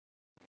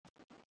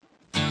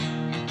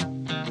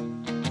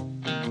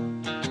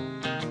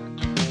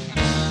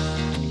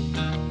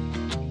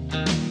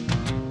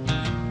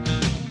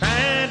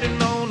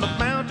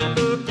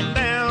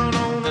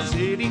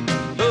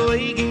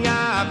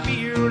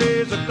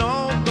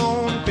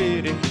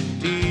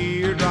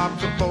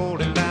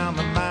rolling down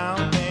the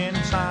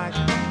mountainside.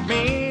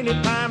 Many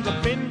times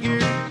I've been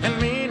here, and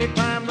many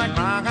times I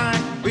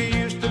cried. We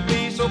used to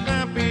be so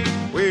happy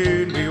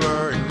when we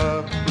were in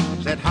love.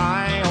 Set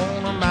high on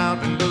a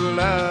mountain to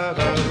love.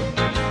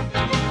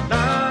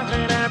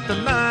 Night after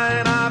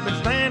night I've been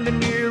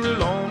standing here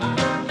alone,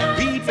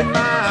 weeping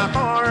my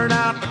heart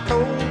out the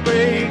cold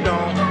gray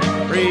dawn,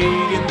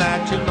 praying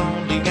that you're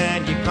lonely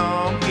and you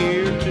come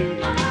here too,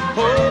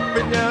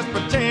 hoping just for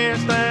a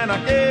chance that I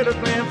get a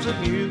glimpse of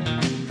you.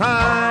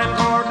 Trying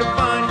hard to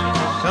find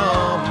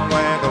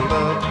somewhere to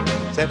love,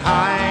 set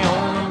high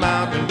on a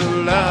mountain to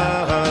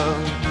love.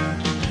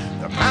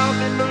 The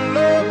mountain to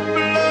love,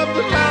 love,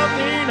 the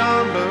mountain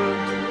of love.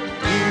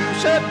 You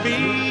should be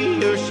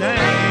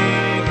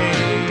ashamed.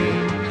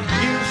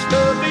 You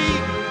should be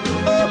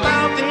a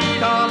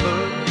mountain of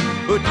love,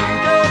 but you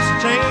just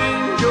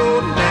change your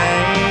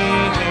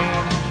name.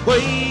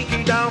 Way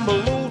down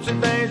below,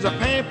 there's a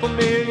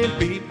 500,000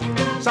 people.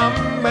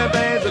 Somewhere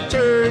there's a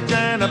church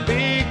and a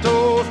big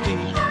tall steep.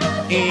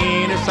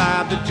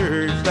 Inside the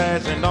church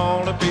there's an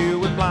altar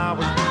filled with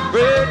flowers.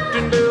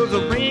 Red bells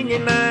are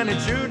ringing and it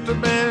should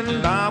have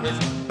been ours.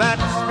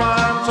 That's why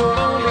I'm so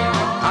lonely.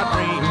 I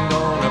dreamed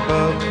on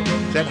above,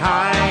 set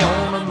high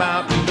on a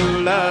mountain to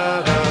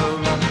love.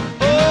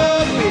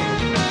 Oh, yeah.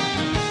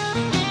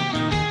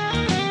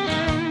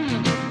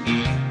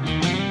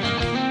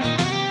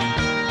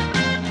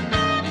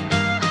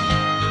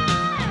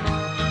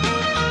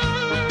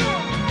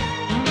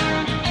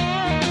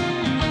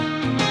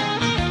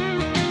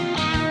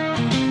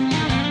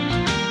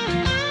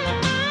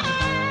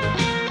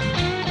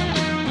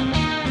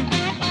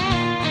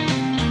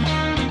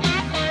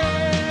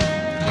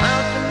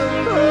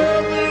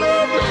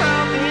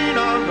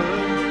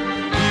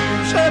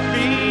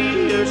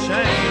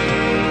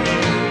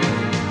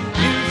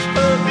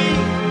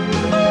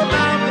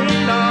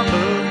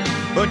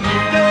 But you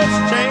just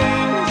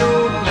change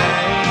your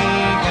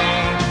name.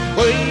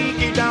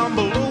 Way down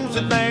below,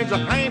 there's a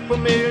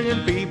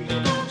 500,000 people.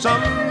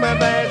 Somewhere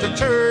there's a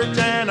church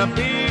and a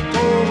big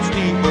tall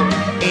steeple.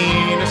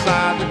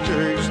 Inside the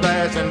church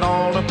there's an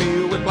altar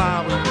filled with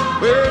flowers.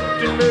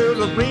 Birthday bells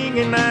are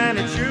ringing and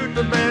it should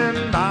have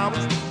been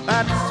ours.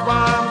 That's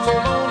why I'm so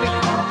lonely.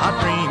 I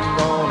dream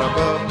on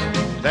above,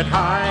 that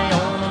high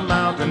on a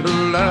mountain to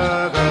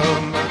love.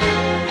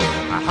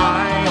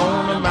 High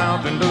on a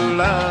mountain to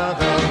love.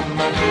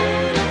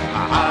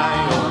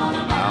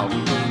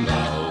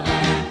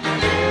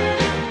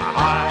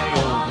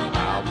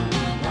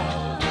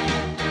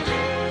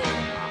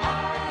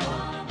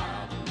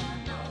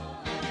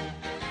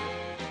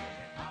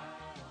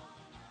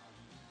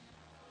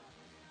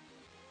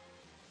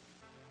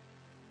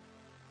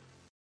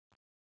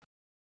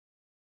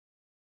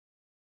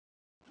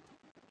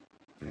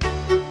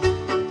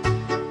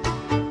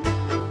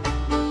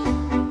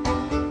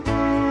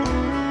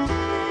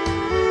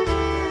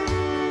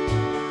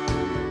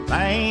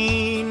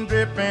 Rain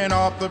dripping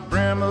off the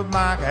brim of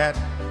my hat.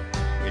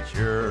 It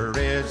sure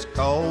is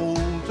cold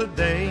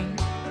today.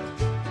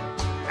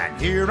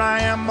 And here I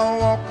am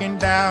walking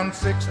down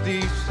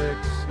 66.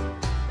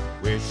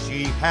 Wish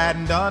she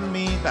hadn't done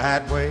me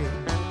that way.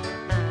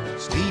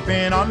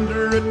 Sleeping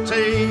under a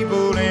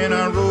table in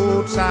a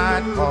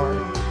roadside car.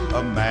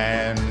 A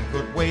man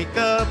could wake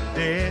up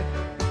dead,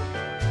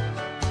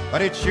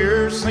 but it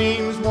sure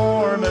seems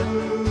warmer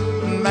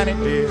than it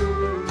did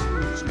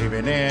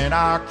living in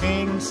our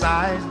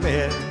king-size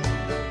bed.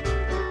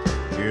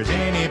 Here's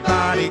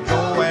anybody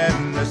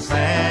going to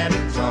San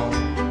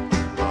Antonio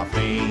or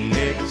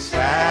Phoenix,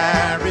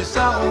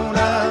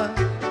 Arizona.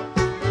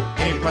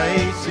 Any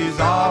place is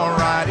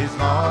alright as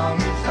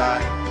long as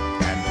I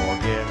can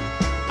forget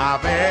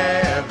I've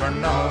ever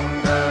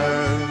known her.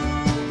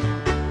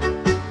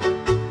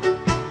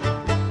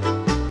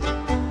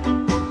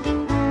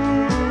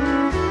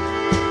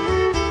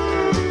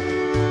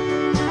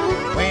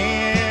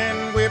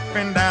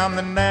 Down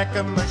the neck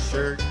of my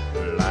shirt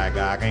like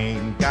I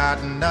ain't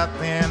got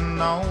nothing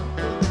on.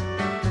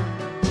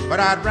 But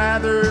I'd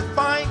rather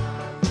fight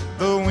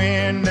the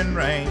wind and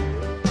rain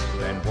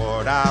than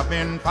what I've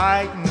been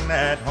fighting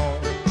at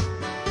home.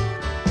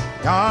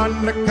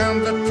 Yonder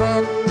comes a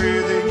truck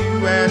with the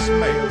U.S.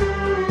 mail.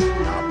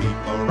 Now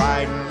people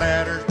writing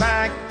letters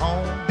back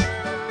home.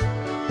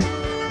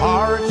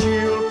 Or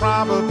she'll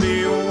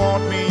probably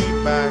want me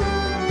back,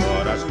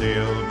 but I'll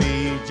still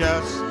be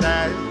just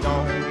as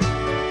gone.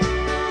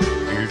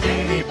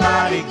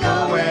 Anybody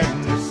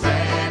going to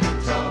San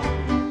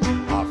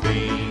Antonio or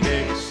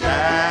Phoenix,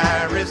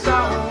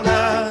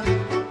 Arizona?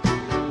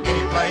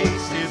 Any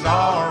place is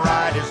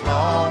alright as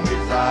long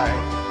as I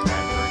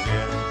can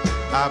forget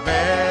I've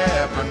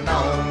ever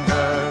known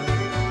her.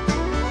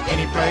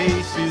 Any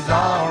place is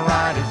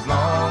alright as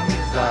long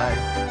as I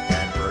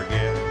can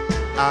forget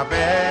I've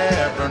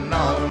ever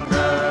known her.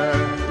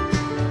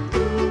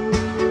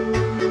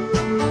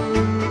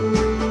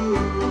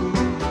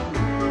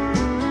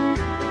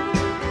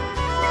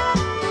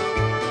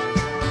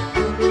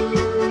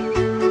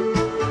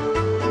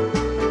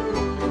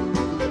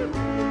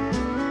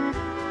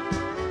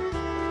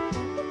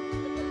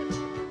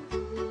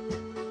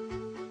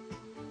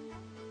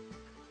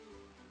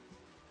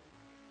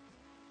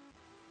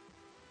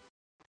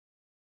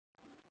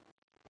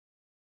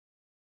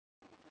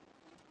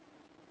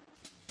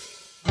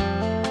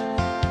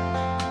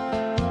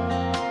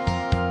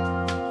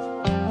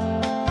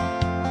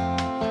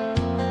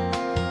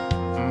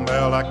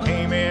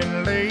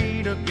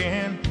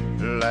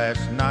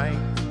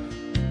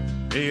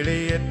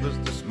 Lily, it was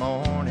this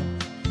morning.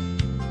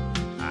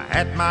 I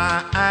had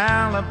my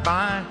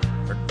alibi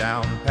for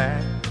down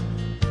pat.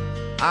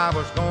 I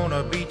was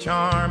gonna be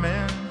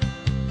charming,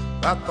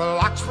 but the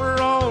locks were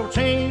all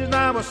changed.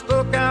 I was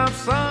stuck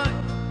outside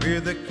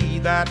with a key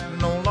that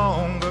no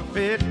longer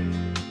fit.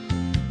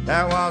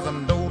 There was a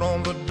note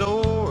on the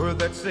door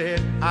that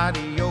said,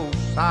 adios,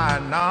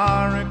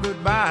 sayonara,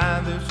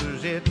 goodbye, this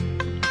is it.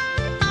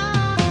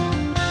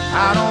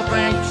 I don't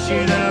think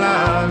she's in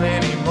love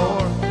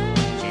anymore.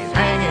 She's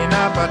hanging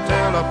up a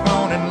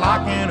telephone and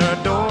locking her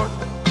door.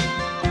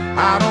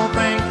 I don't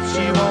think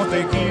she wants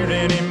to hear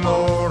any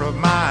more of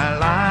my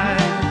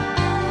life.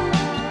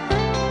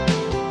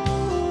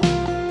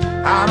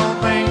 I don't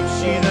think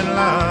she's in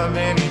love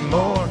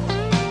anymore.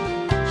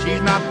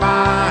 She's not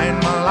buying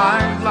my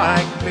life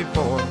like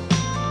before.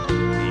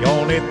 The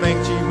only thing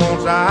she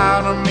wants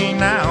out of me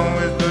now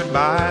is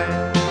goodbye.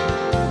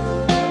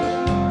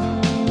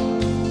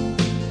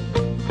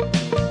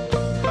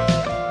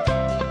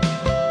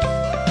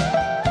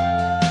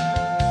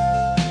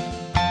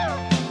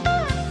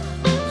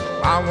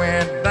 I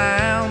went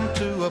down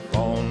to a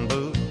phone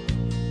booth,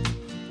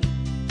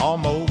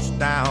 almost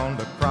down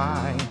to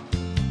cry,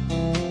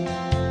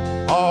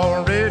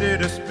 all ready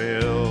to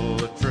spill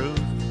the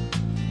truth.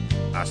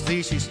 I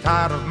see she's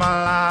tired of my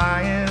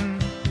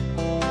lying.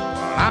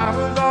 I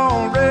was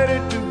all ready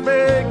to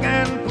beg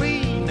and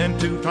plead and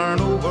to turn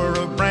over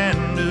a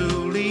brand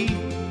new leaf.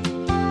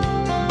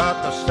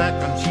 But the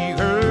second she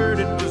heard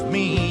it was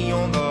me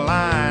on the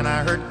line,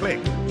 I heard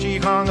click, she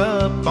hung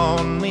up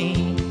on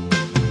me.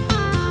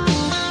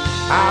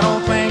 I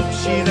don't think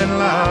she's in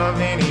love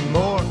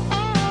anymore.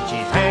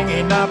 She's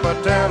hanging up a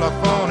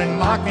telephone and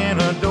locking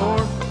her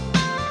door.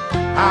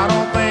 I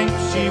don't think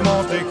she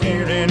wants to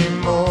hear any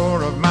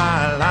more of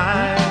my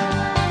life.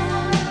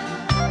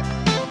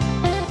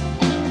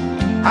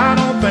 I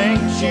don't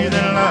think she's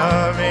in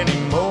love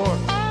anymore.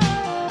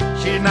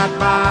 She's not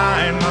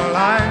buying my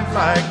life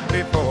like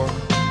before.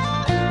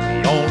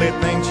 The only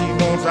thing she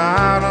wants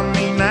out of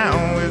me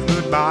now is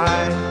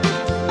goodbye.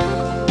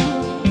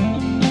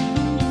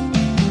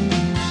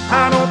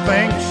 I don't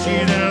think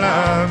she's in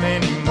love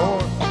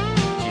anymore.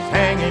 She's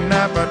hanging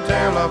up a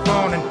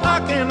telephone and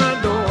locking the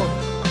door.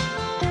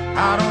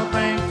 I don't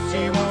think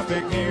she wants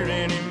to hear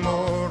any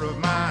more of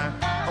my,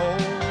 oh,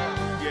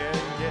 yeah,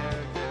 yeah,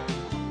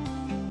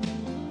 yeah.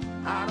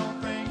 I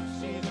don't think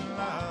she's in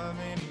love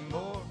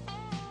anymore.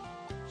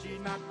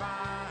 She's not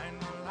buying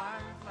my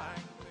life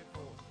like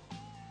before.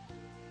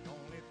 The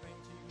only thing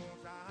she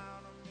wants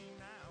out of me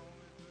now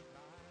is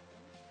goodbye.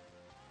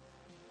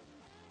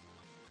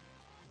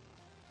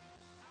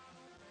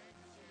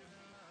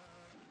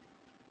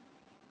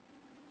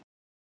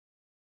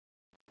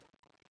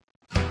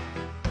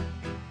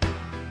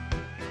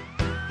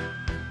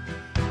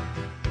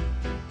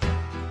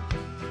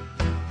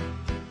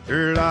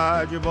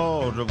 Elijah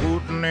was a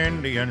wooden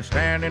Indian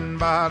standing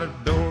by the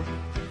door.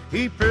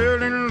 He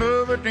fell in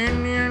love with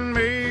Indian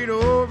maid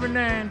over an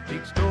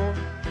antique store.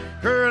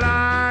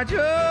 Elijah,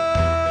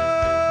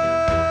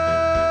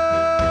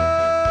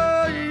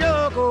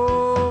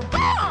 Yoko,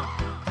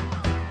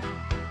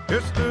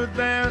 just stood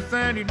there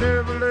and he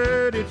never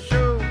let it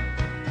show.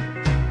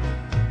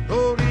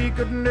 Thought he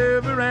could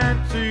never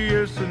answer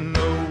yes or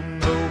no,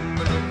 no,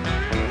 no.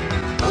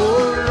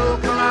 Oh,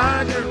 look,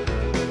 Elijah,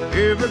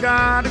 ever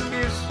got a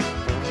kiss?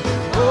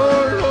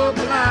 Oh, look,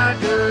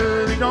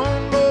 Elijah, he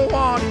don't know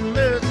what he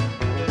missed.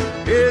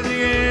 Is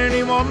he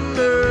any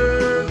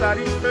wonder that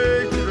his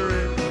face is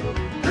red?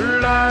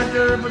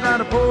 Elijah was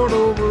at a port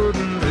over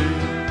the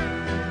lake.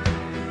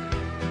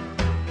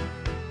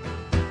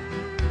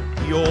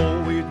 He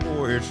always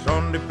wore his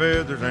Sunday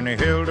feathers and he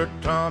held a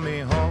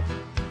tomahawk.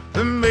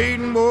 The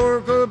maiden wore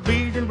her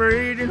beads and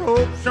braids and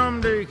hoped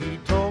someday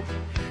he'd talk.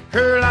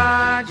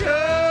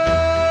 Elijah,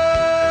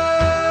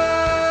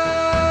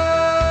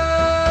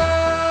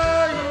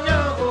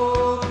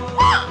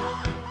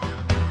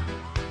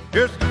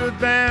 just stood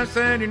there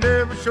and he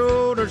never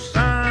showed a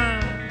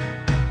sign,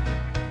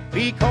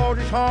 because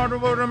his heart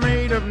was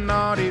made of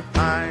knotty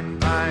pine,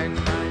 pine,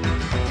 pine.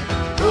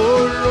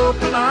 Oh,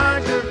 look,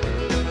 Elijah,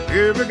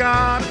 ever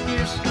got a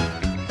kiss?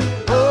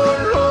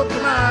 Oh, look,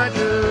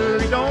 Elijah,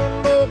 he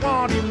don't know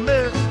what he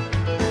missed.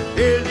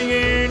 Is he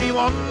any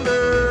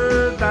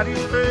wonder that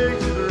his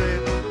face is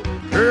red?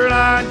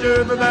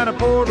 Elijah was at a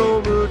port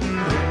over the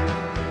lake.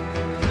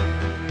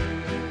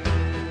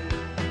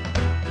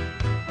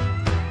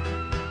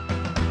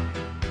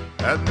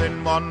 And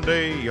then one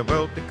day a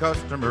wealthy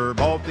customer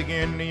bought the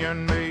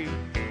Indian maid.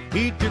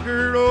 He took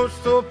her oh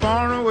so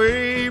far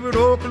away, but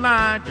oh,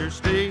 Elijah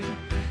stayed.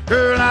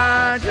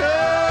 Elijah,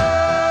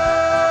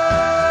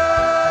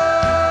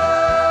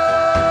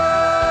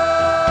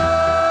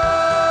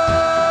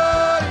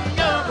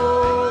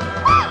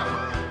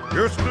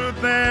 just stood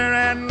there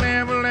and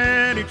never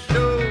let it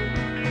show.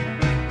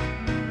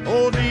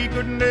 Oh, he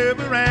could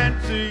never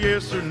answer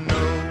yes or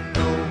no,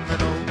 no,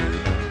 no.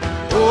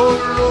 Oh,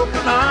 look,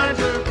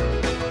 Elijah,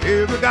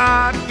 ever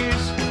got a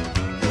kiss?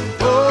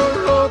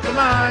 Oh, look,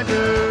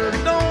 Elijah,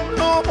 don't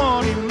know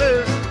what he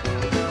missed.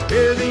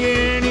 Is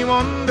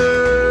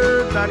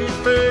that his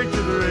face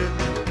is red.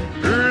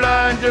 Her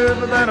line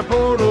just than a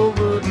photo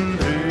wouldn't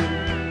do.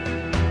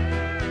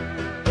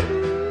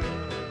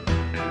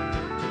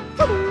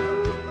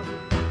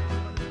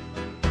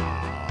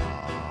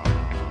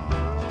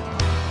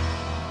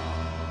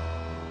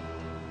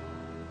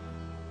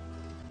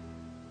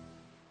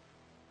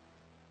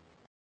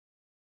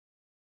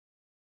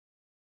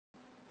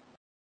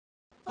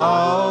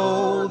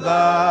 Oh,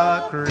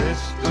 the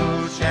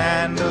crystal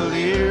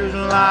chandeliers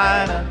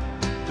light up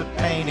the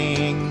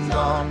paintings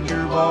on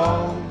your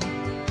wall.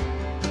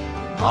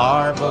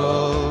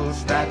 Marble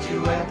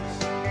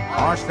statuettes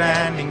are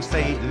standing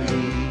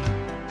stately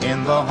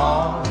in the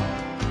hall.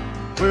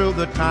 Will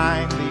the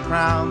timely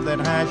crowd that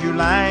has you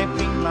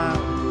laughing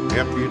loud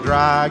help you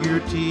dry your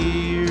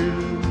tears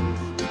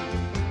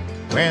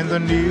when the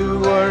dew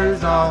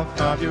wears off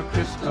of your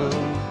crystal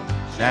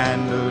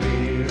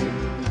chandelier?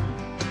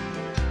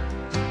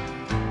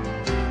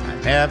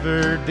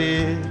 Never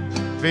did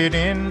fit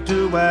in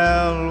too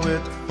well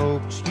with the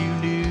folks you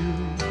knew,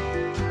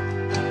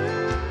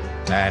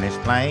 and it's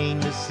plain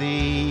to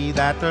see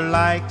that the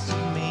likes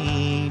of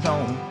me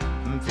don't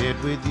fit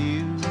with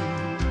you.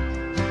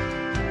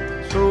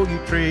 So you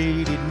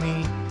traded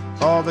me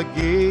for the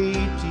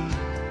gaiety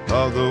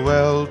of the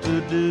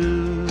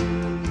well-to-do,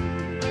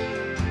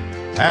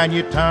 and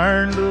you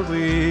turned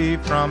away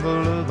from the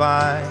love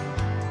I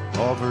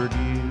offered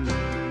you.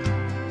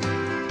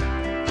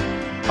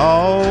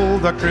 Oh,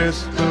 the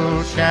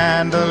crystal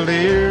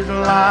chandeliers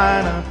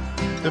light up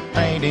the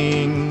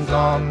paintings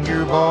on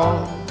your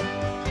wall.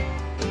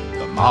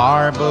 The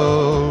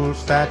marble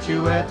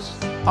statuettes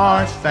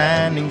are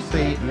standing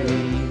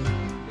stately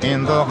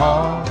in the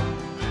hall.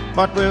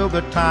 But will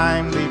the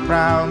timely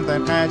crowd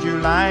that has you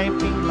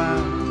laughing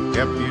loud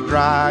help you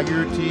dry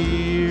your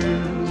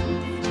tears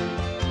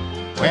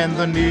when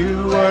the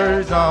dew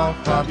wears off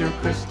of your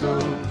crystal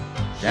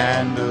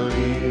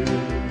chandelier?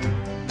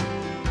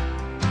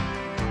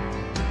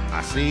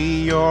 I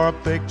see your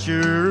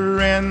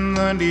picture in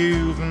the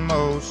news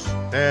most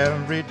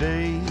every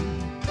day,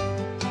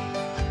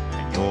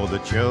 and you're the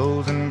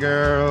chosen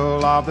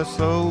girl of the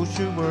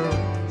social world,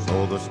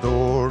 so the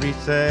stories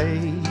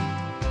say.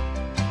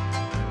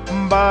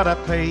 But a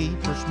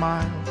paper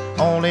smile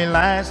only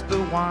lasts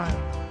a while,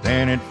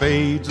 then it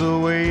fades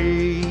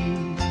away,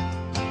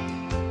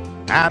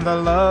 and the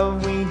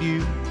love we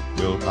knew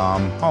will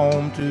come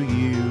home to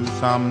you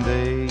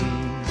someday.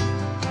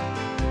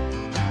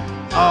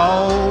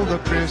 Oh, the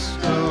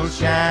crystal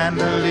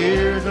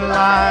chandeliers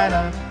light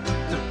up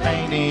the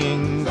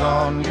paintings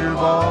on your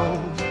wall.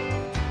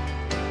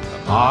 The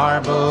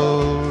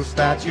marble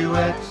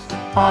statuettes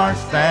are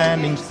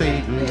standing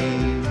stately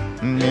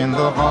in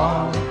the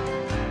hall.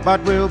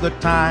 But will the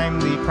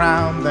timely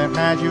crown that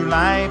has you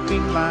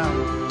laughing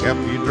loud help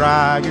you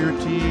dry your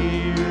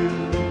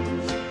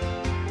tears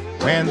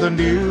when the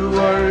dew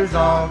wears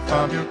off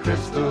of your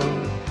crystal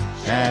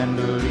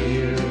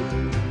chandelier?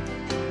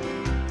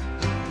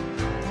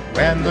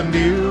 When the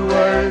dew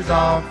wears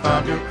off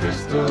of your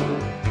crystal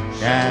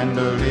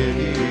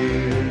chandelier.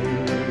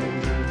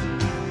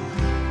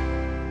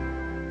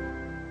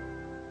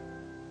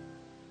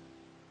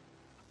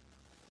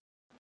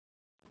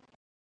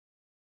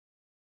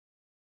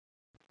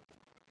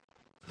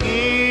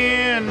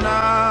 In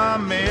a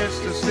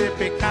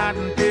Mississippi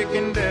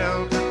cotton-picking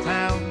Delta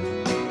town,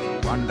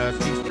 one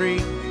dusty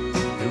street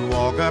to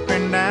walk up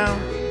and down,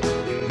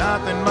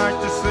 nothing much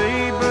to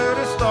see but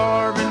a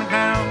starving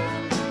town.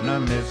 In a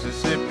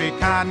Mississippi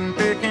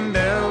cotton-picking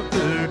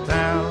Delta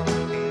town.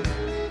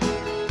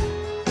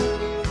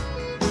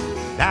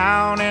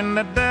 Down in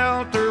the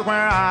Delta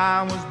where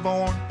I was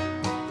born,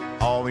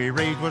 all we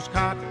raised was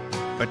cotton,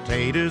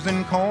 potatoes,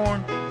 and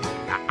corn.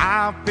 Now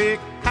I'll pick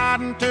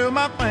cotton till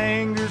my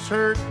fingers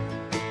hurt,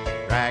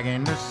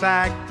 dragging the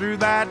sack through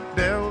that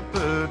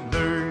Delta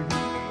dirt.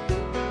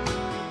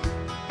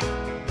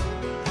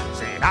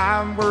 Said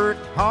I've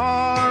worked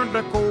hard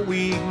the whole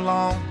week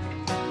long,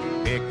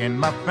 picking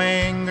my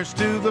fingers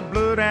to the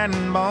blood and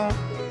bone.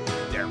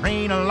 There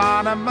ain't a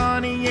lot of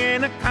money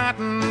in a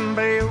cotton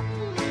bale,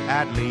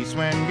 at least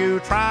when you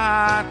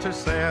try to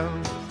sell.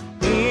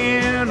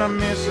 In a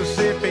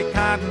Mississippi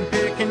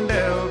cotton-picking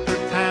Delta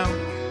town,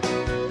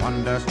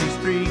 one dusty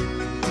street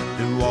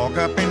to walk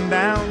up and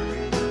down,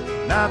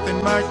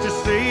 nothing much to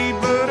see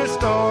but a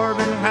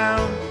starving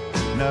hound.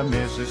 In a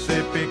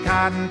Mississippi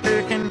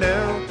cotton-picking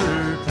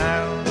Delta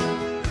town.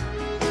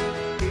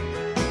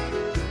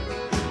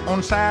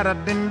 On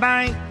Saturday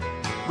night,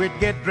 we'd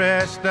get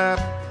dressed up,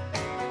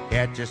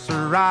 catch us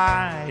a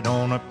ride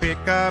on a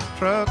pickup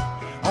truck.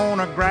 On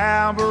a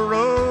gravel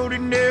road,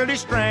 it nearly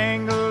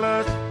strangled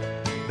us,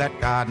 that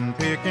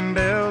cotton-picking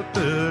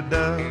Delta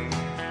does.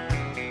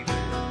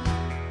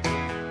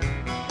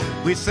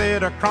 We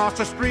sit across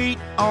the street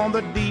on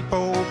the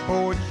depot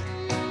porch,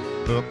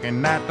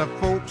 looking at the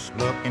folks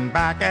looking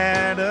back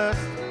at us,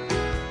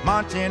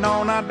 munching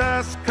on a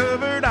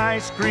dust-covered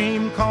ice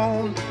cream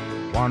cone,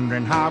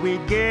 wondering how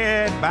we'd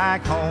get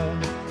back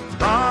home.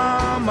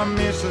 From a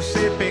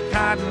Mississippi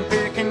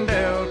cotton-picking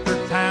Delta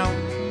town,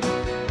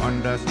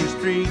 one dusty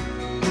street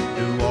to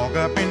to walk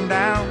up and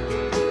down.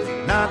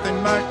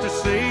 Nothing much to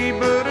see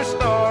but a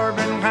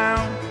starving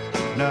hound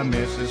in a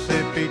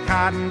Mississippi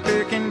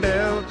cotton-picking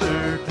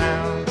Delta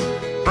town.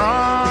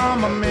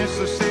 From a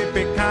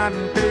Mississippi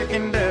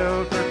cotton-picking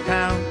Delta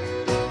town.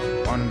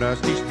 One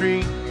dusty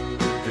street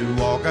to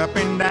walk up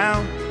and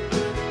down.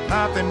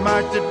 Nothing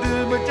much to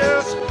do but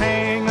just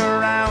hang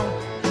around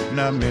in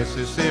a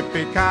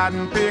Mississippi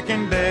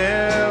cotton-picking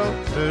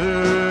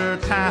Delta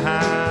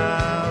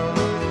town.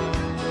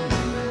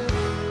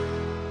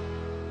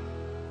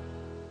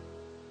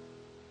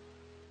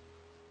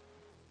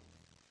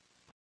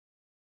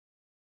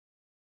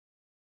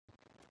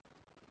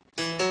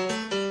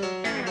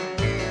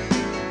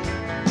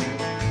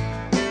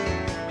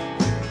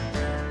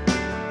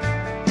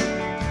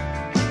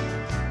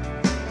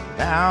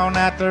 Down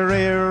at the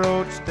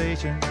railroad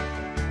station,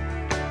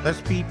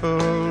 there's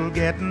people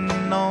getting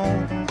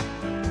on.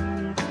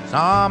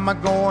 Some are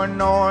going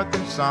north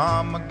and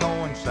some are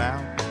going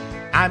south.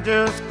 I'm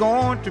just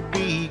going to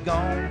be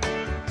gone.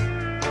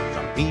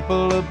 Some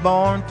people are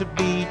born to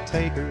be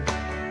takers,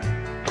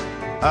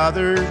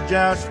 others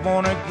just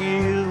want to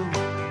give.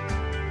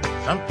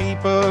 Some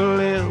people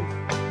live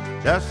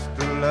just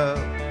to love,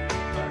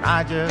 but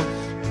I just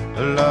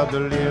love to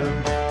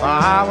live. Well,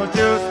 I was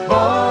just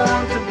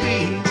born to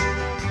be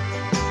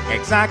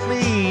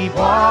exactly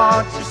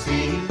what you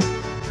see,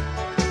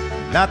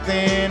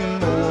 nothing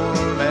more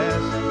or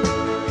less.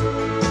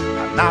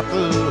 I'm not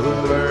the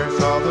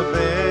worst or the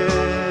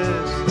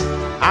best.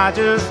 I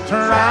just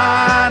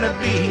try to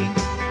be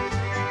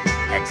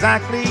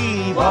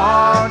exactly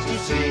what you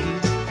see,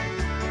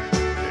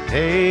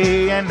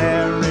 today and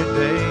every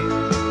day.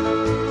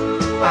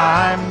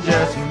 I'm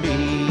just me.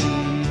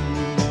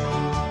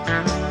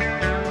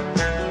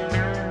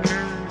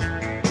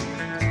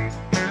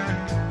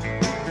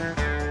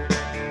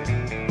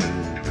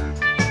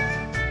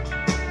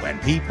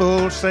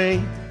 People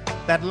say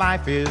that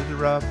life is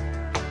rough.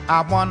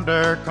 I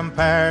wonder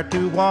compared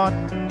to what?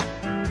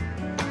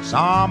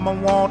 Some are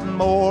wanting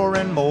more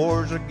and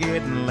more's are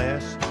getting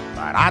less.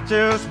 But I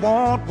just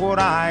want what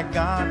I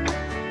got.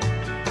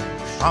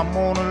 Some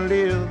wanna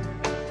live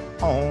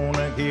on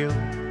a hill,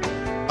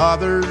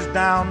 others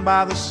down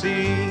by the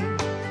sea.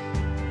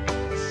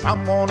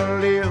 Some wanna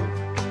live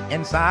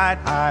inside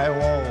high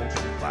walls,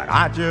 but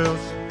I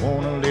just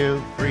wanna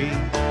live free.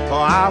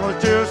 For I was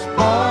just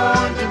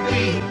born to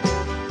be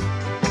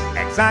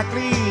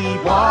exactly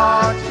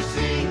what you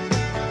see,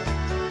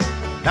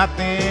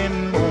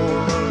 nothing more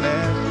or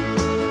less.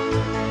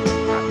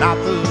 I'm not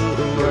the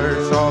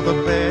worst or the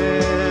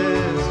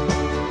best.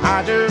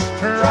 I just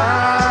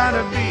try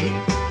to be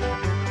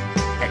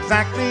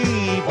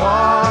exactly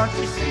what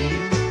you see,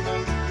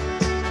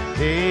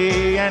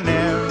 day and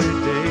every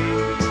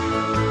day.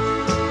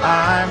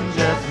 I'm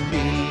just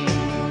me.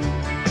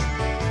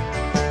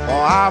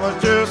 Oh, I was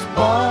just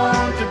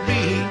born to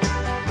be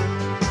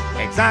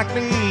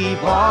exactly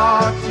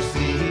what you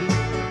see,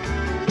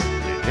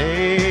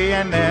 today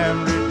and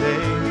every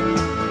day.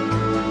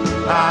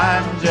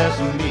 I'm just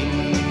me.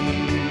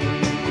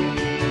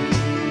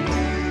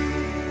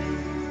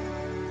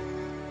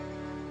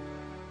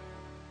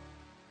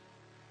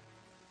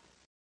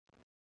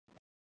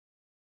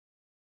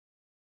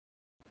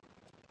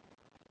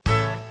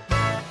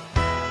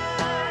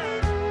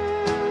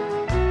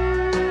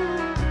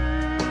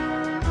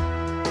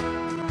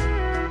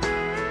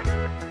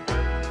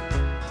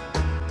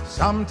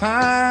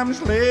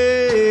 Sometimes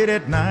late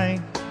at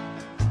night,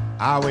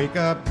 I wake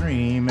up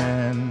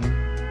dreaming.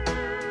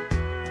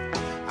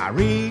 I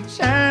reach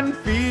and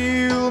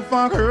feel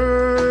for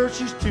her,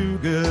 she's too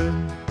good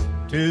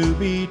to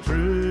be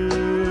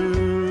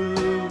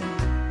true.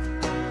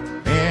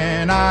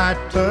 Then I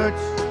touch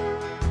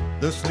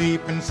the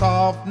sleeping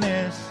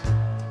softness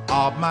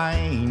of my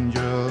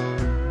angel,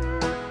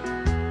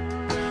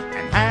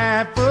 and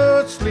half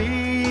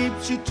asleep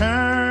she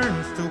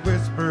turns to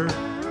whisper,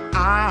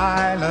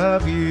 I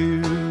love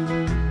you.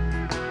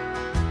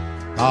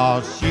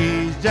 'Cause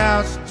she's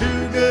just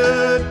too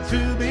good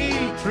to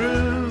be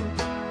true,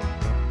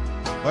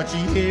 but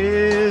she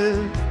is.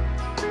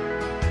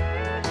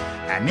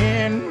 And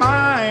in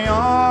my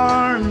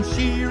arms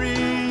she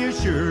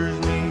reassures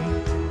me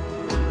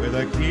with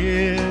a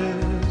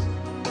kiss.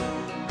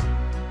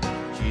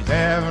 She's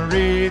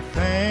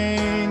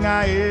everything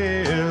I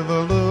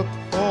ever looked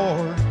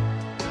for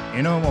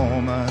in a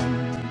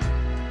woman.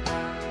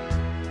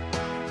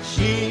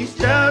 She's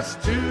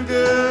just too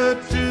good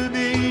to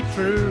be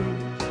true,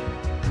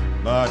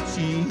 but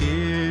she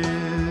is.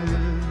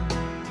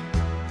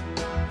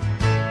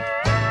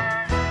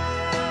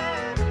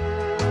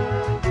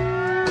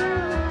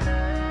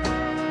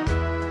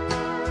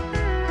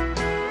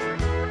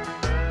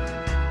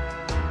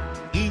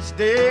 Each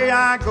day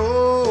I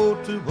go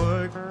to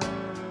work,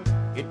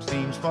 it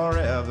seems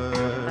forever,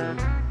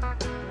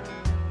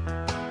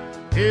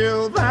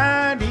 till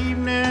that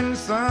evening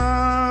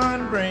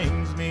sun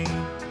brings me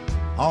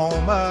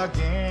home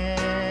again.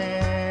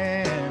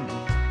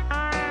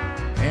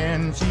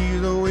 And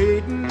she's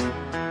waiting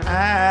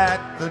at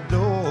the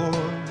door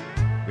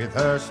with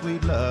her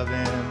sweet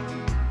loving.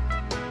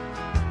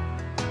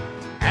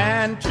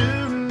 And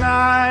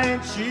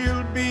tonight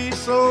she'll be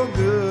so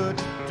good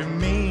to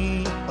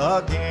me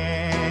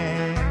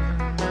again.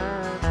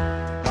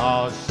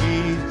 Oh,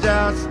 she's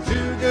just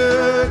too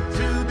good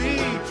to be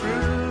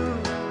true,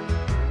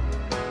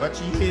 but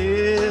she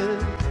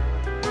is.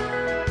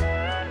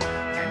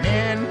 And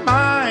in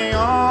my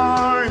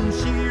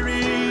arms she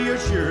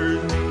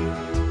reassures me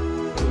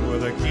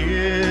with a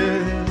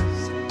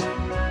kiss.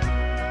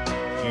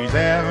 She's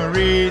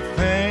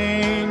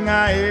everything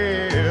I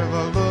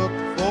ever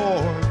looked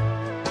for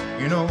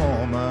in a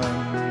woman.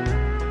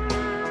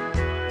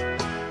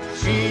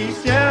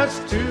 She's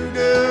just too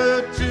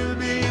good to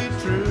be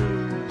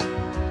true,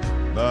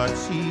 but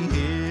she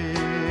is.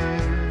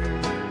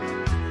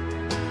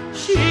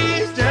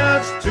 She's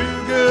just too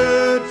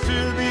good to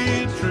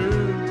be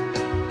true,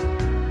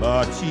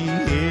 but she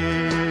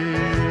is.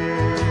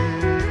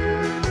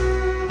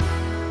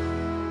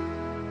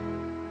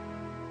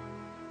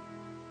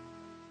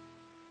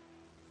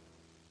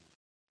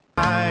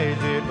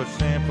 It was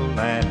simple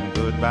and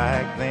good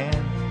back then.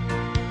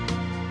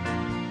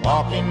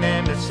 Walking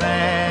in the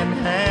sand,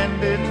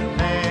 hand in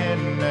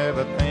hand,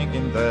 never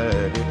thinking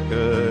that it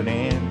could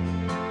end.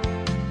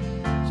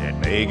 Said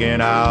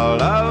making our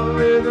love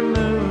with the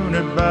moon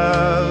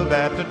above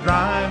at the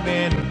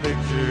drive-in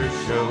picture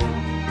show,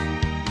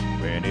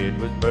 when it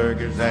was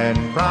burgers and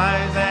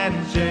fries and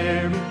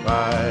cherry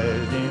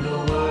pies in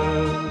a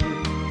world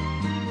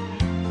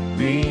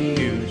we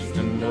used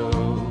to know.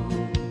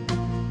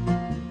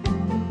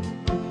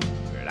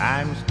 But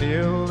I'm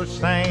still the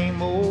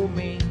same old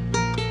me,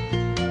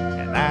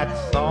 and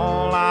that's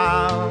all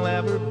I'll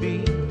ever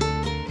be.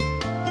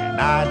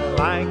 And I'd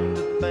like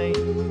to think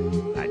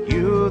that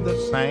you're the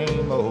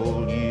same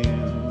old you.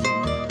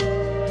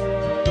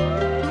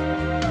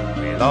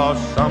 We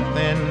lost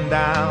something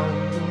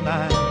down the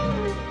line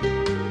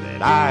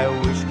that I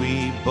wish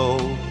we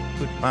both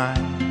could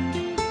find.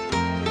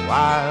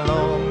 I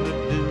long to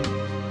do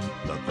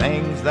the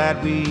things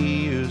that we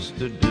used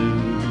to do.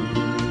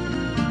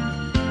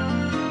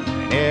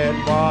 It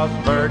was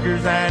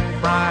burgers and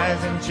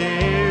fries and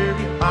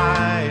cherry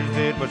pies.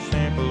 It was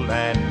simple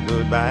and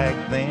good back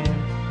then.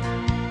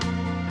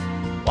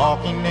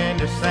 Walking in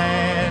the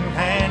sand,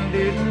 hand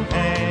in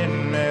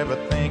hand, never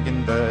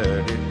thinking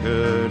that it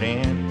could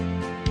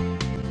end.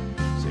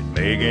 Said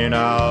making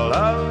our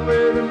love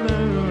with the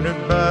moon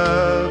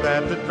above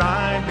at the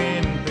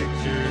drive-in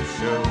picture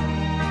show,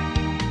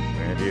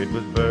 and it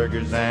was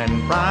burgers and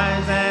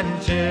fries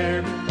and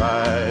cherry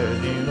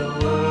pies in a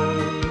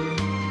world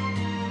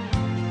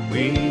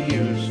we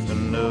used to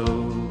know.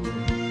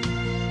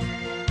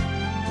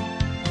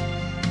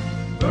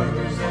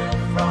 Burgers and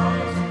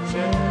fries and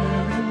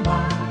cherry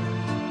pie.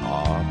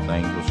 Oh,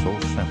 things were so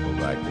simple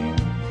back then.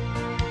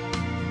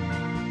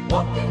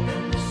 Walking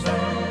in the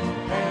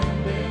sand,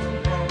 hand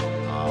in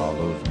hand. All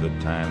those good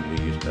times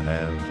we used to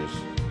have, just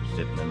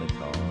sitting in the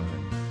car.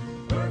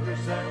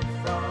 Burgers and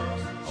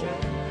fries and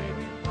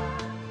cherry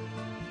pie.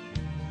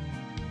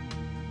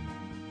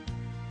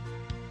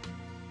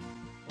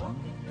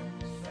 Walking in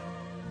the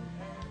sand,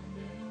 hand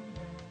in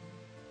hand.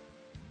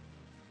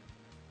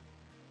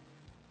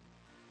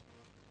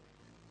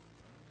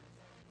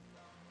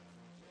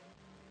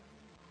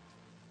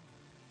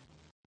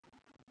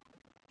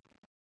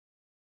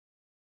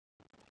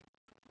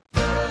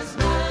 Does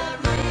my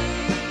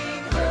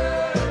ring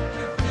hurt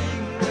your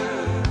finger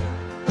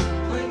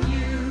when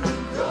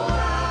you go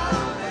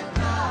out at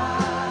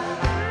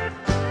night?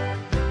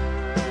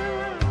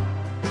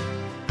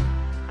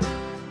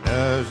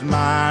 Does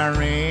my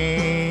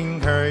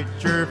ring hurt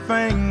your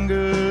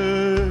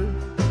finger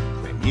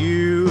when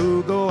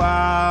you go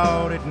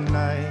out at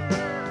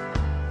night?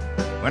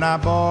 When I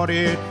bought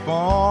it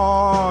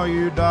for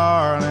you,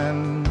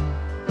 darling,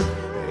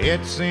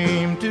 it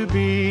seemed to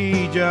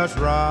be just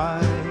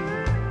right.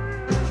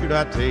 Should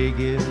I take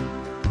it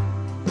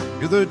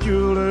to the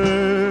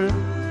jeweler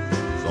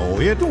so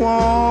it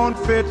won't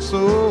fit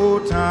so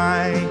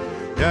tight?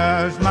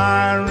 Does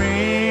my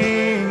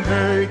ring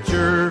hurt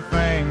your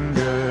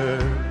finger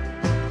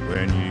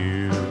when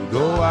you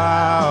go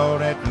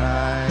out at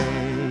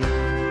night?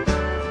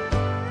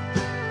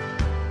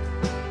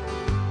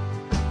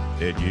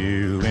 Did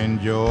you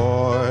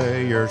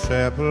enjoy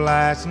yourself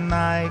last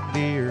night,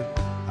 dear?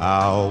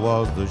 How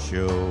was the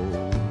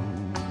show?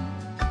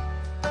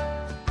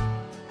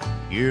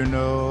 You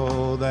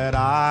know that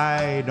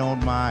I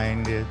don't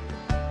mind it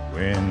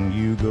when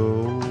you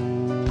go.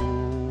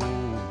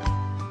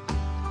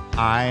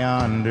 I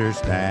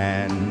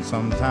understand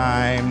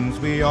sometimes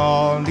we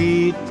all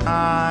need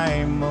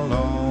time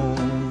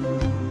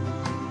alone,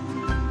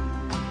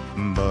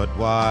 but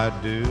why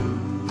do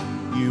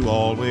you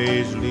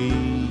always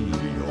leave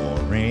your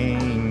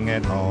ring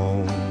at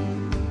home?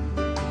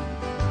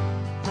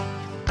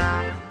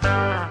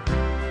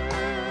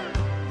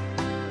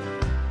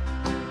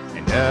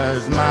 And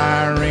does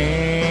my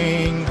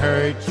ring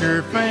hurt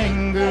your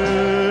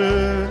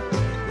finger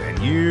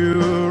when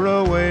you're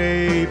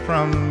away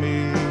from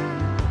me?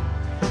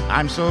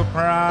 I'm so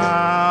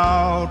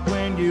proud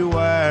when you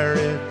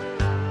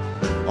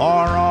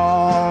for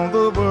all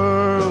the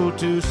world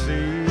to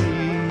see.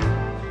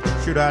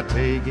 Should I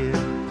take it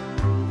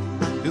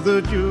to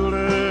the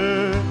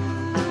jeweler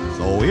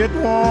so it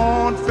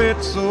won't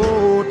fit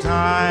so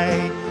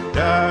tight?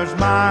 Does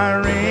my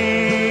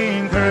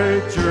ring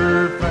hurt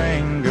your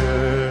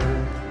finger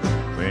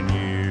when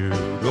you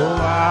go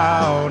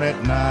out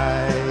at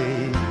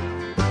night?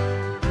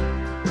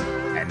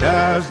 And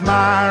does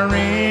my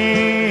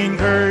ring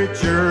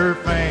hurt your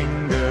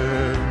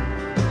finger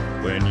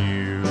when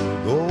you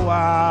go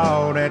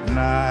out at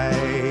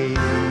night?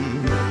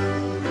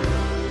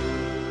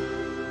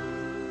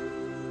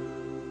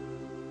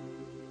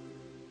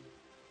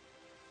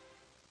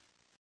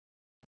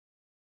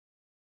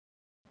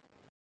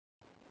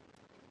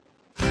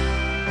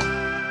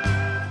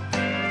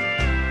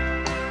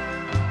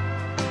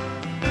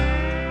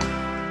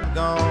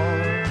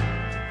 Gone,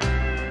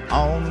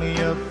 only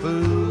a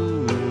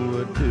fool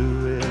would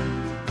do it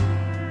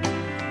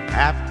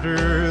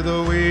after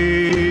the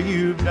way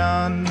you've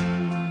done.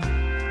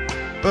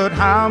 But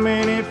how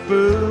many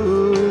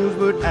fools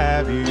would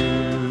have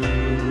you?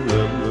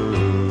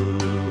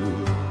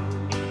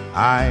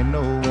 I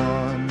know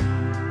one.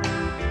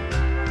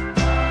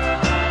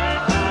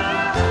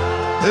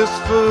 This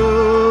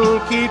fool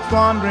keeps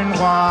wondering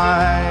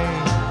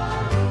why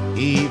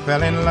he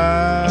fell in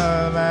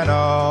love at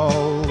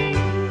all.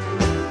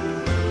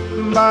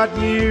 But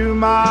you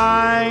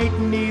might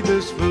need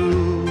this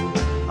fool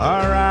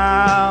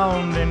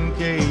around in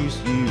case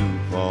you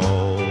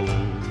fall.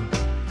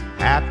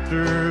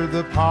 After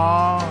the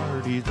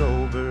party's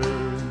over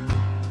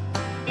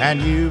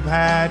and you've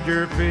had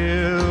your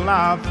fill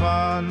of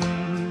fun,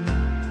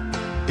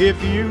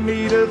 if you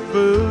need a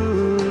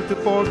fool to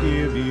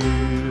forgive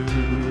you,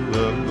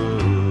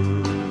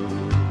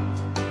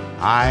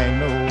 I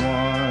know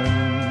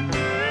one.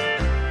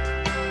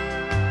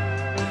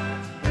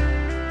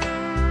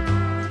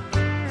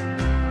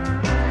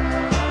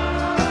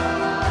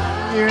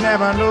 You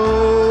never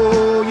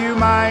know, you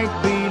might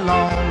be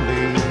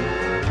lonely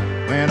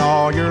when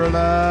all your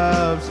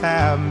loves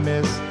have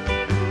missed.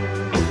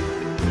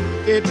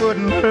 It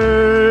wouldn't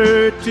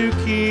hurt to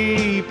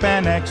keep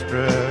an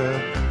extra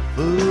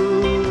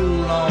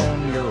fool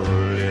on your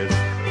list.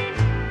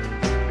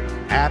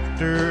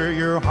 After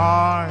your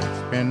heart's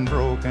been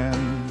broken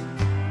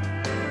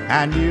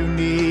and you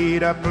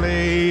need a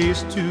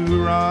place to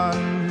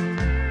run,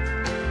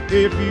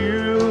 if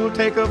you'll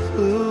take a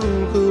fool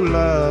who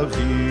loves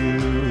you,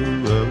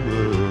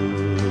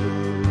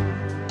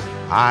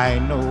 I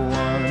know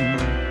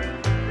one.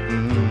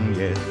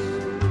 Yes,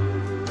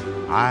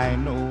 I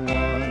know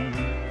one.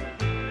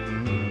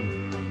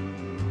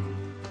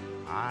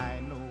 I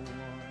know one.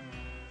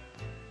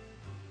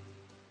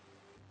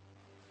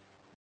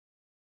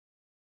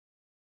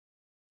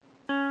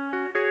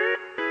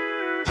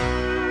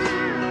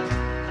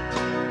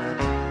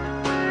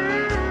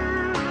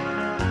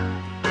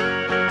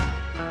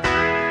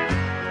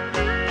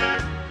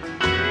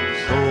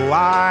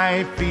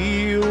 I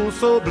feel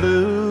so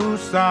blue,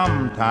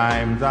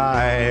 sometimes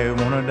I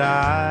wanna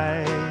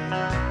die.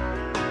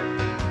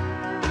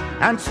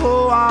 And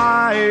so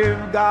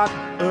I've got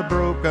a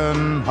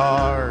broken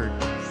heart,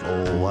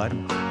 so what?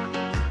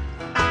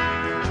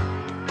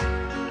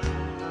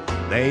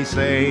 They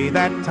say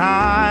that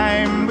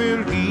time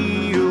will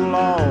heal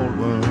all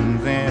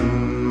wounds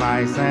in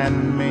mice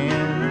and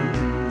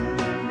men.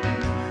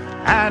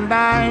 And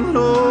I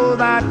know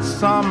that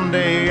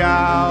someday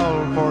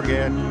I'll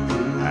forget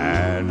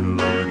and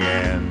love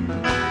again.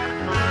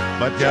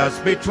 But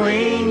just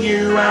between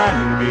you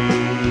and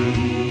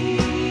me,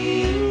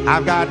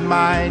 I've got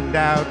my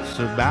doubts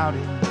about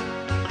it.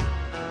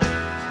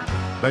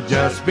 But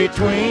just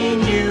between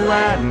you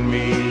and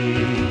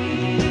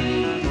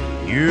me,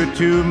 you're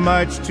too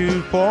much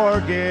to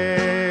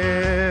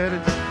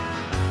forget.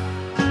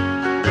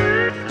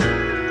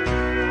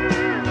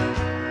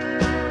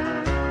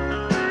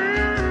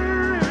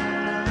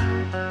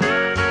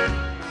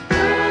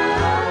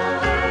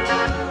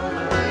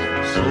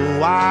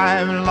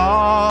 I've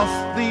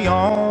lost the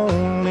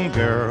only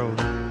girl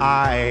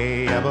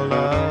I ever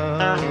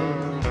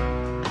loved,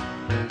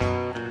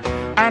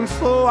 and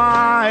so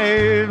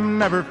I've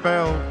never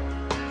felt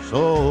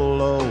so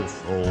low,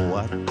 so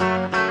what?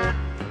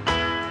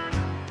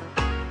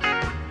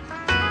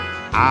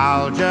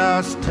 I'll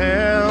just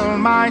tell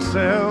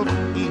myself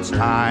each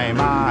time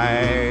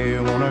I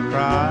wanna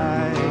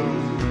cry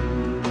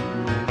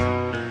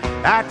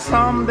that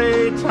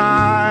someday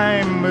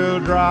time will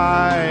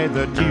dry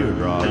the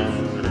teardrops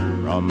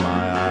from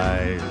my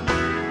eyes.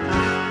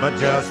 But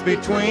just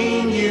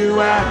between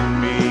you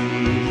and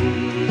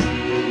me,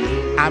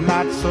 I'm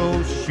not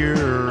so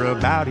sure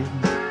about it.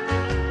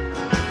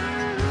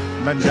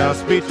 But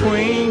just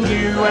between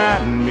you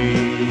and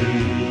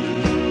me,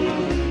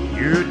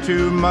 you're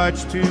too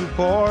much to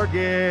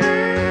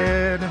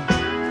forget.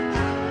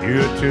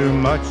 You're too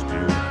much to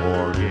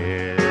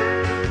forget.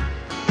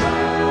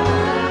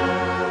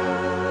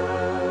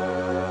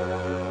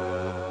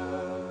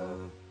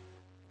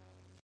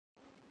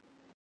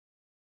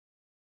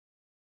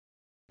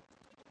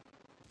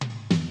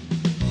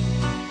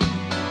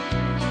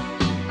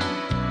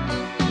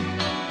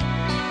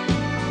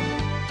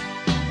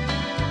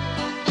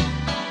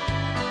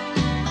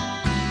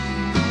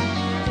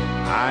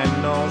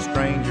 no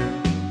stranger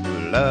to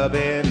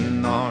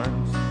loving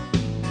arms.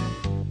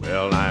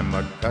 Well, I'm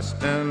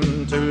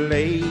accustomed to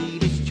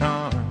ladies'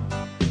 charm.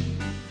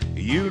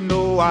 You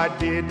know I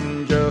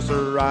didn't just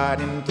ride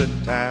into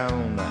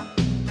town.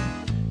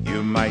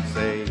 You might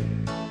say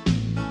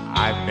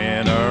I've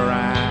been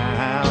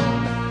around.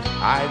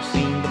 I've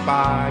seen the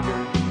fire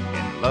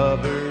in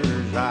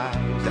lovers'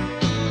 eyes.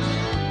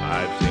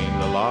 I've seen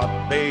a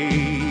lot,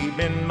 babe,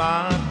 in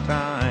my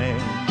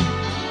time.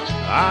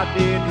 I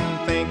didn't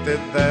think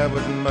that there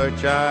was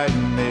much I'd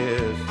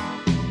miss,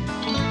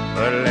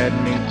 but let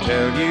me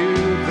tell you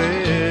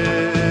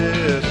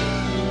this: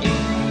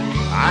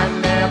 I've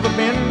never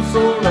been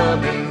so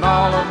loved in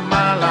all of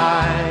my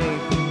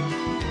life.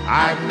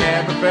 I've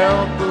never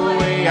felt the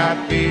way I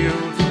feel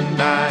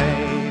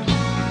tonight.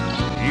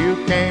 You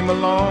came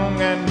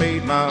along and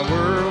made my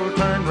world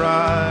turn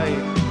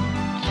right.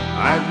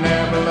 I've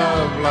never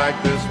loved like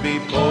this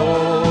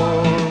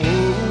before.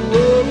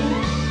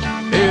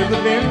 Never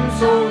been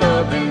so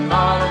loved in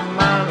all of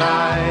my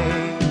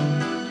life.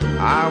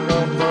 I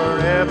want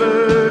forever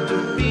to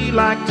be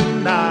like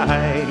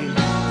tonight.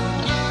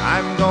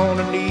 I'm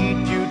gonna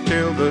need you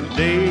till the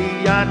day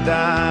I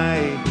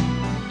die.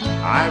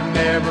 I've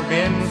never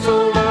been so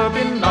loved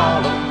in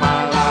all of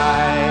my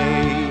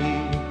life.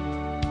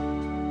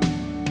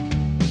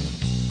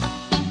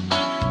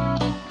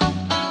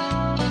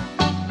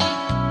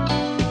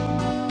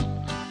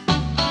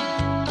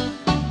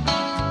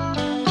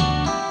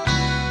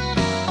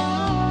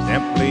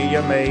 Simply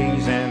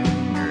amazing,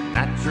 you're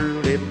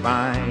naturally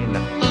fine.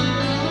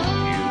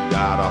 You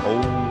got a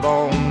hold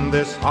on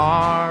this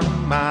heart of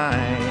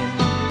mine,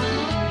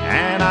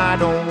 and I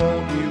don't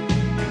want you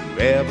to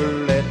ever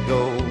let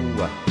go.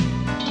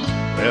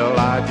 Well,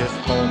 I just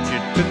want you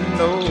to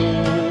know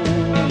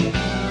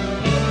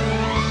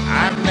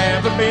I've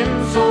never been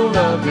so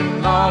loved in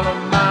all of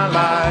my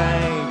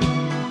life.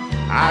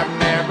 I've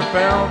never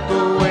felt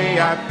the way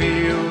I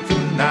feel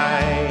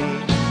tonight.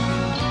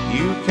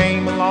 You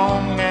came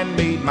along and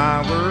made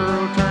my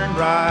world turn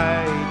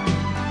right.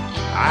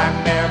 I've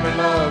never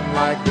loved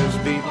like this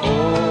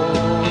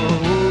before.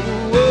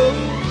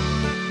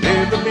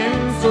 Never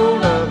been so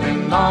loved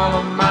in all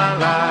of my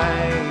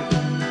life.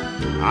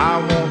 I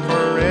want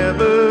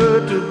forever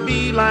to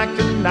be like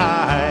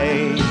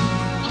tonight.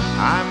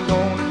 I'm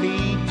gonna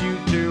need you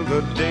till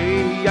the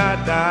day I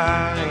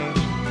die.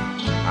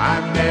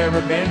 I've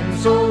never been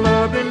so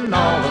loved in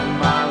all of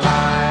my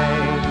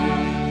life.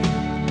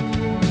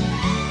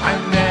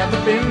 I've never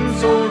been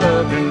so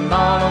loved in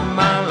all of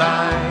my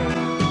life.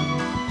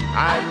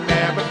 I've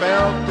never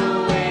felt the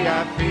way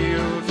I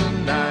feel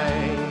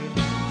tonight.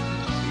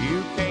 You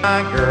came,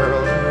 my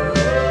girl.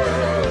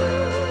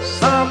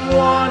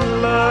 Someone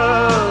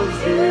loves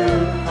you,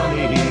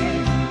 honey,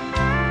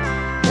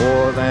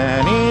 more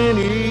than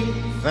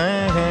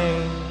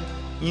anything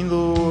in the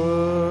world.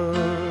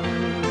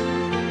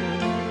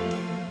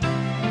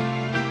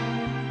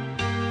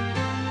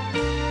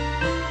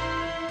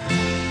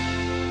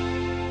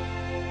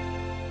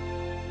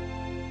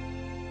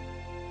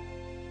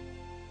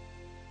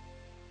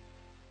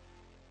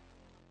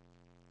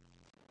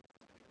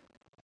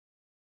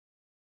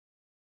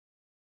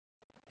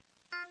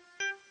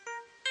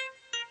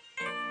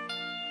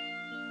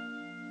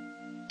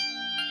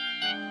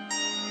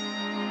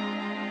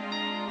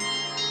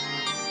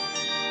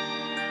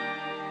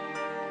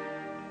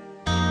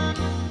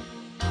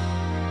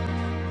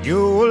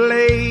 You're a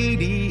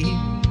lady,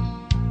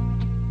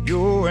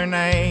 you're an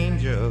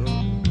angel,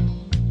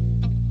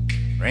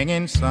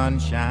 bringing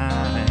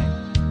sunshine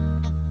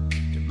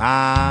to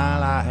my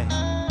life.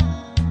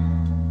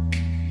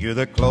 You're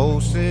the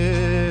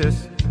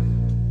closest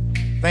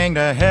thing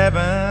to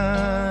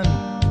heaven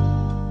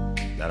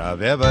that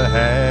I've ever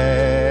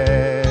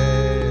had.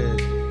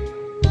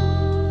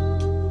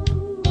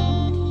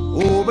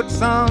 Oh, but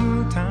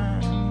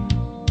sometimes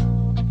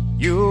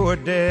you're a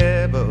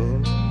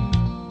devil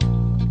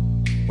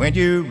when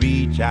you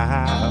reach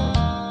out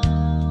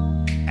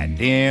and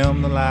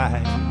dim the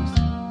lights,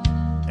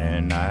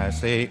 and I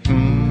say,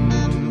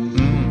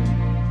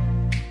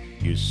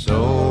 you're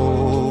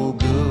so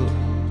good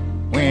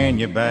when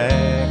you're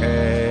back.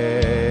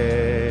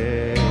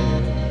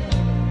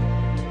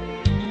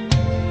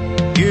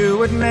 You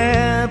would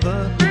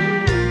never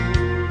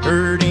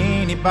hurt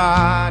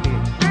anybody.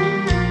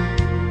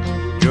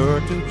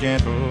 You're too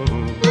gentle,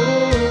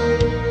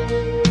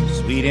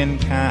 sweet and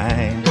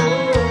kind.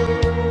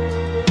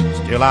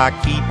 Still I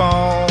keep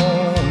on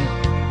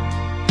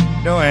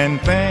doing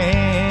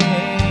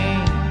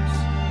things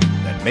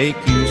that make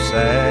you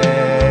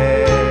sad.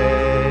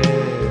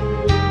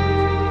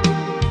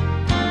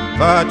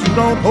 But you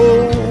don't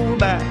hold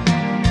back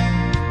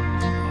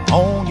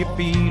on your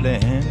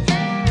feelings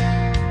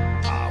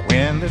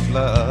when there's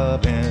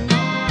loving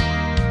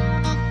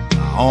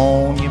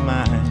on your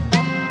mind.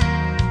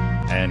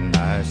 And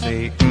I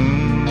say,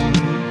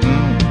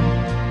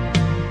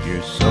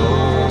 you're so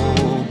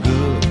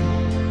good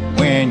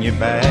when you're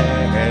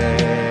back.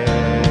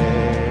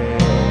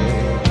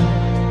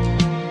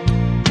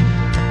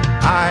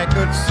 I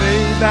could say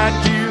that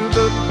you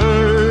the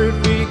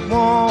perfect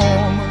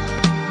woman.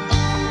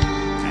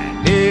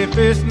 And if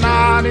it's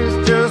not, it's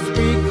just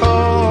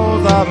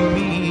because of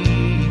me.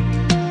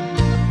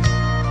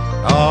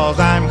 'Cause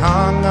I'm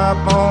hung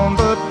up on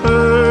the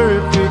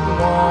perfect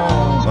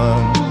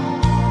woman,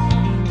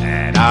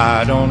 and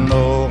I don't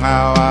know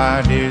how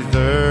I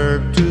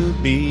deserve to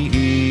be.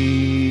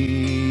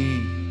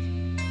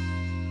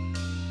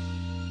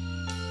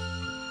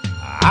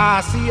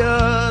 I see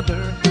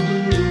other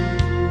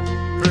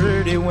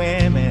pretty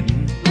women,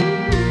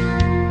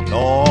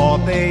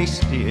 Lord, they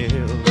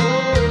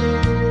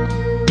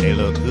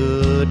look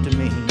good to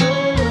me.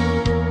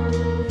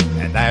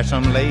 And there's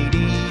some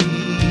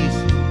ladies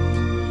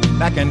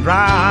that can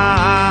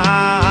drive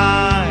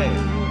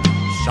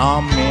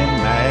some men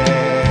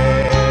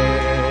mad.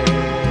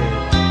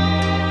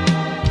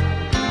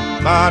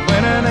 But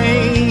when an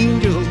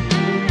angel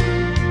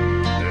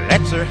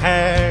lets her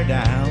hair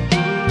down,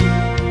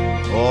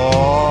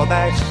 oh,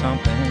 that's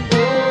something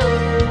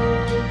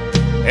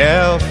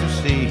else to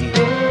see.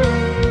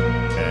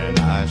 And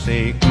I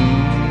say,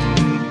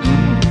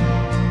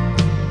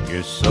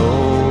 you're so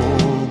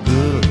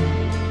good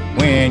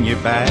when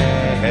you're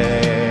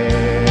bad.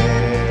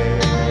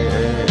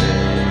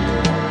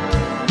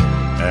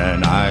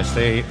 And I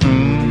say,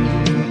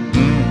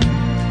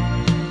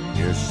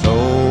 you're so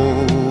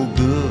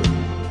good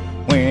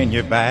when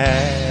you're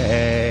bad.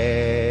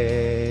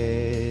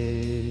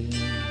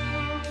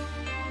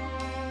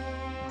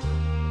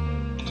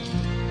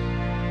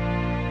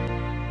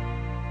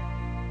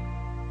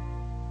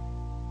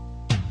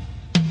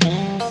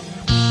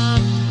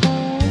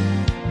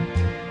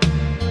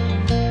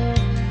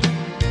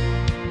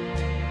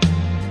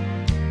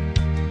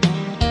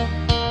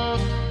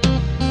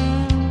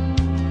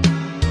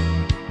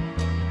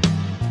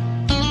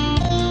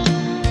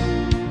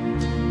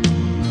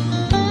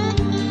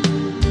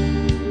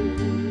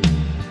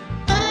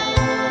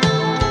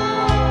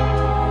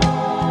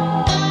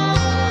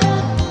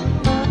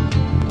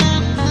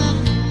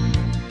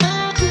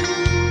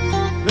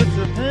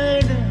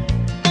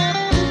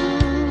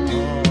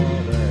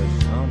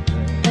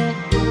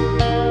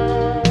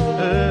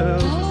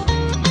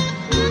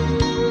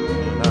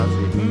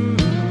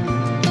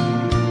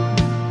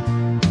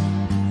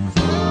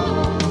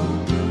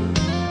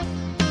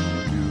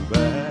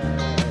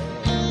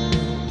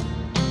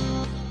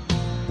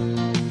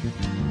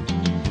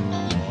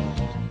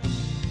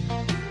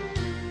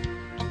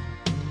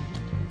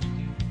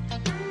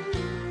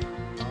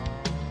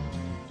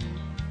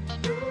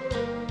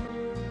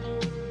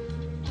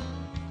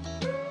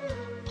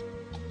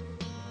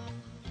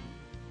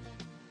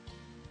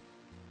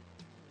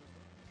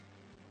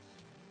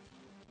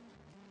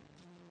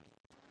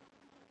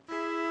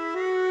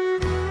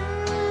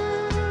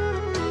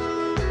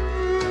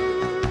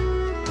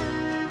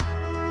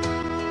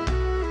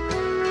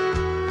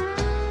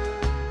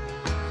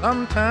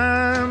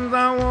 Sometimes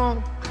I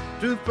want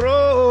to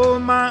throw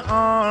my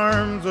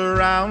arms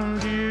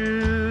around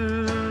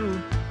you,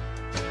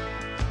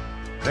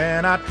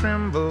 then I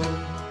tremble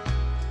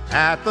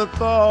at the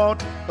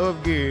thought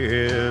of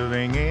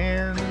giving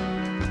in,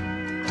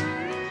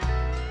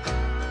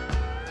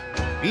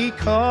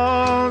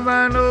 because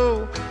I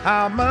know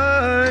how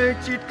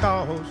much it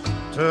costs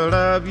to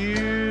love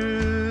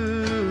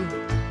you,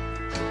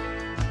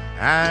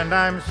 and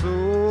I'm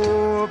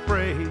so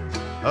afraid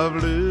of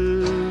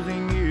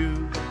losing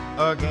you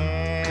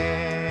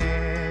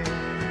again.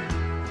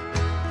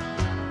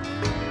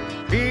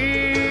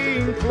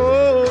 Being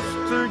close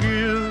to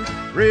you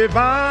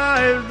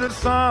revives the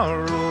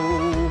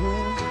sorrow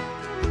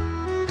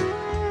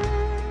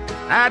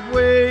that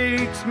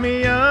wakes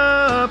me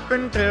up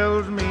and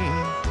tells me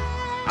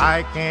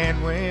I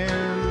can't win.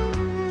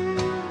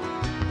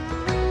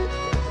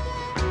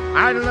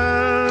 I'd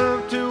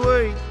love to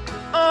wake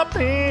up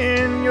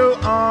in your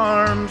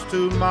arms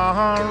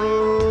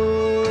tomorrow,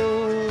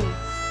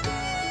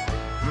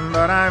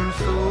 but I'm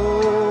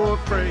so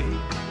afraid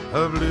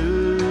of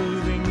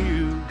losing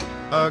you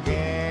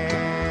again.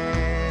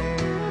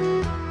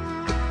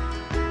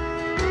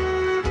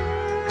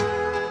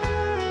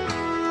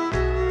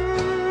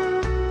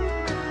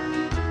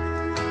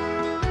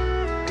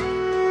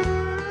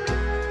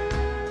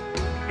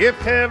 If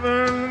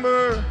heaven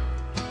were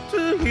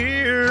to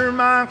hear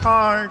my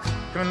heart's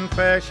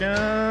confession,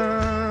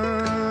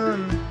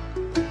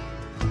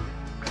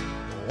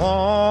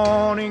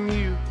 wanting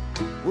you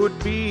would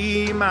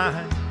be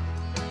my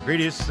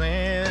greatest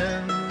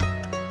sin.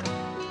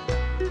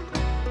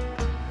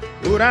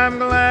 But I'm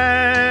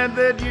glad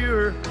that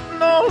you're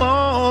no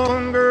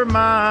longer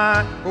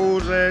my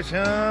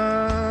possession,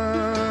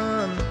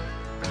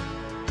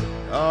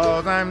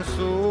 'cause I'm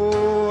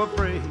so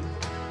afraid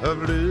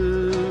of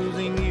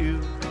losing you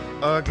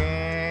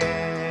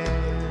again.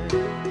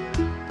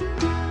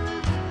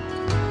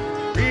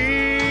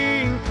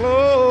 Being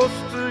close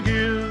to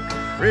you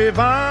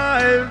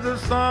revives the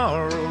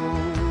sorrow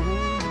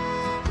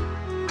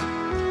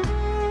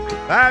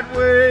that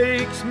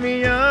wakes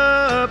me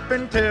up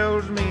and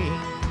tells me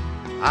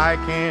I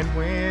can't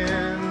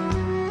win.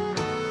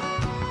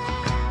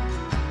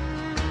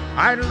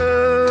 I'd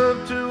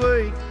love to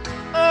wake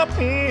up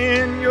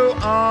in your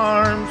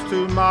arms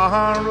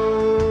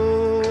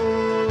tomorrow,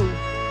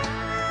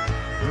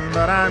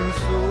 but I'm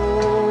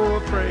so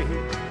afraid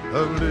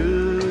of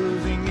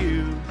losing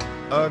you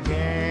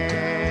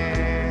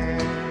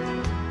again.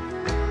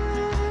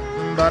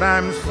 But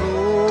I'm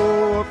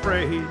so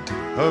afraid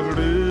of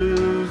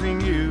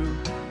losing you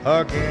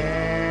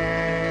again.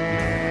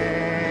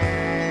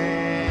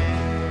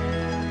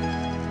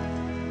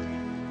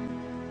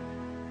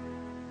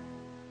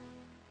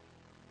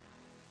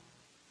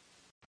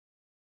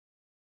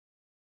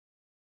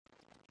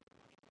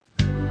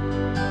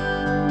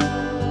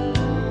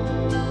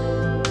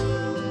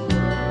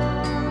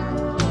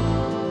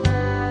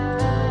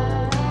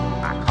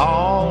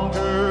 Called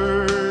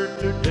her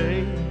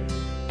today,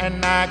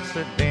 an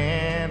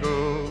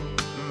accidental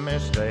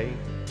mistake,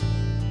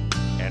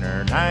 and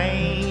her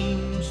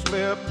name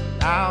slipped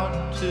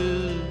out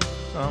to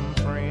some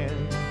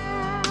friend.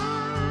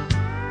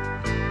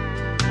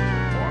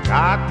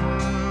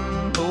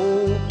 Forgotten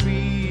old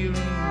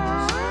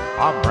feelings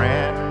are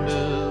brand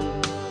new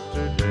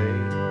today,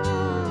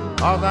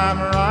 'cause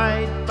I'm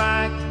right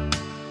back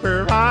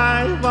where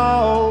I've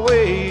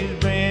always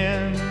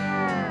been.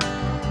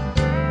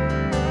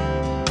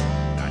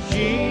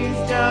 She's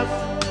just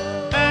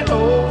an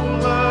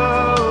old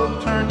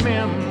love-turned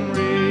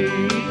memory,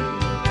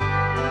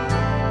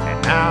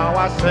 and now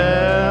I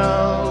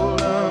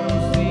seldom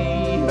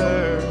see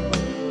her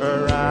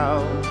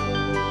around.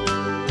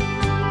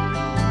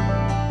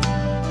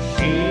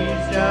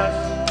 She's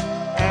just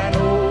an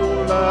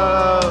old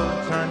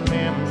love-turned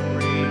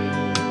memory,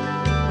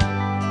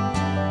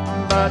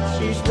 but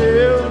she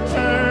still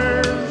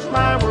turns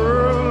my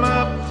world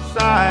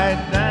upside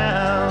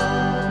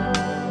down.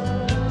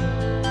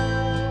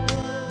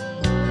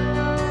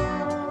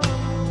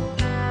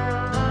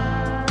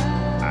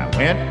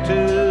 Went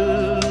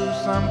to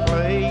some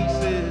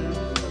places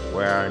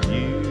where I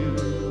knew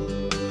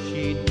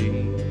she'd be,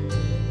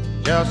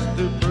 just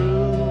to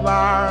prove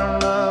our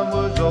love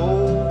was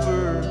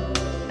over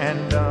and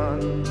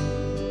done.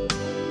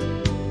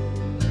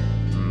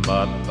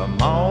 But the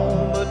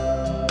moment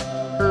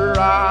her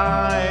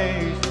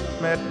eyes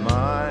met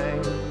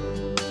mine,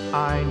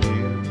 I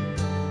knew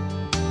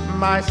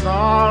my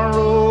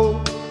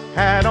sorrow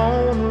had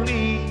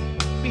only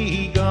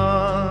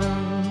begun.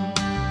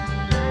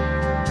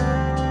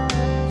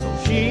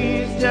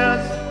 She's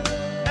just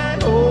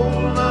an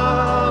old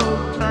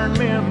love-turned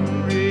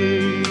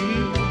memory,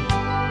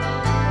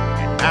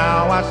 and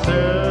now I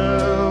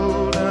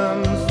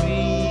seldom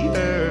see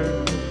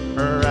her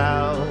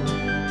around.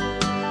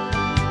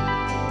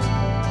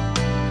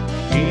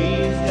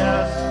 She's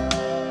just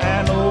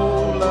an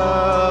old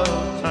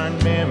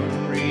love-turned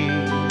memory,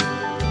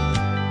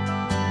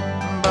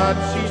 but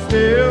she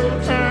still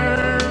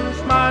turns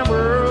my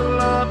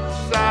world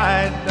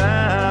upside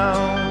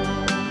down.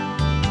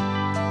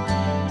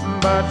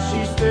 But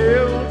she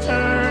still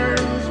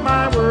turns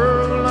my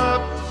world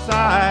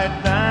upside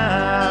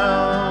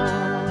down.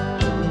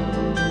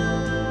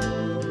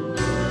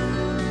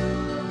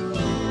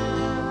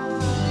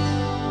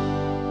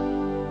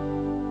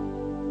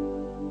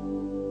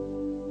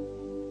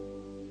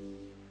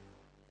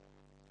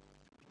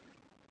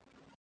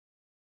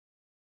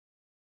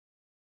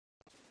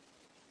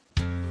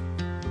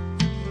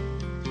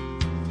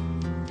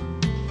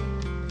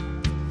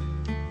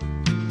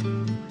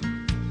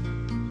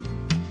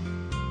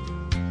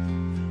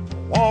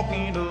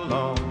 Walking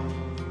along,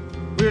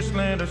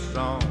 whistling a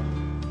song,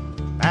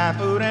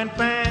 barefoot and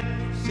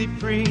fancy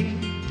free.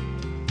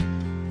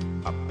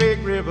 A big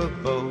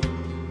riverboat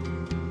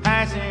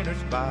passing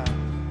us by.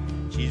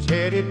 She's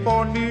headed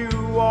for New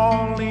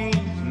Orleans,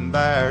 and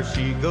there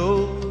she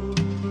goes,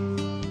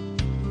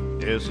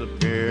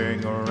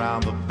 disappearing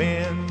around the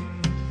bend.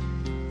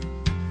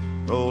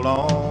 Roll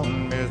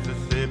on,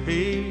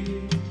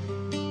 Mississippi,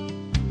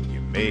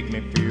 you make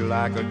me feel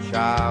like a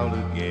child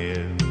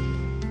again.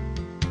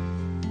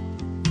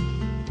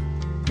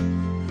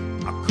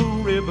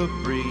 River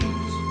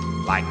breeze,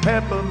 like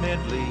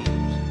peppermint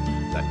leaves,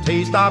 the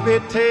taste of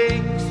it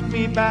takes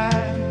me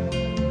back.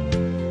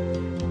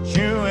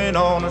 Chewing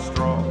on a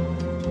straw,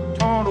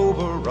 torn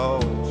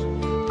overalls,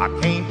 I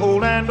can't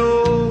hold an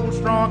old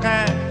strong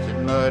hands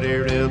in muddy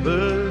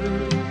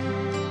rivers,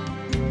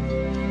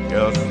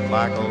 just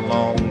like a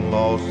long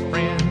lost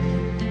friend.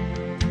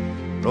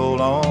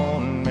 Roll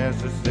on,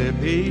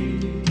 Mississippi,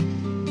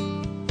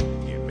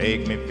 you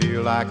make me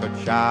feel like a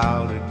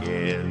child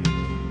again.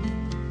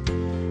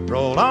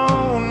 Roll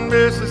on,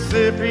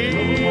 Mississippi,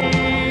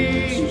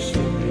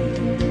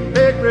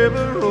 big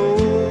river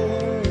roll.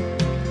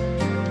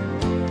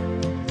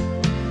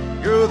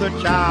 You're the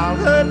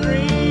childhood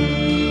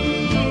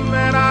dream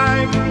that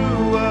I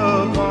grew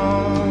up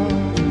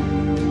on.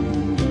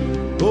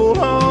 Roll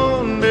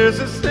on,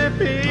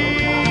 Mississippi,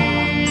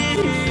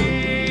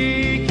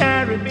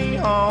 carry me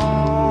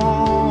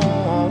home.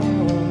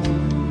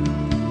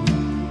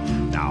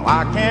 Now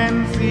I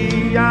can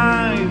see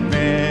I've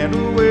been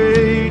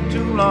away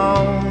too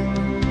long.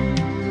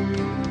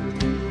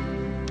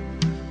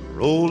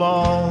 Roll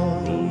on,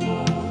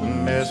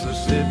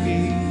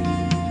 Mississippi,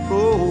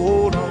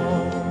 roll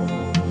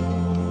on.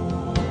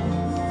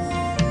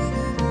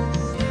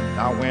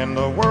 Now when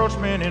the world's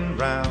spinning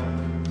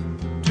round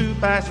too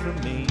fast for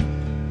me,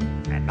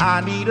 and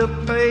I need a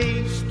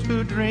place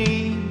to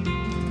dream,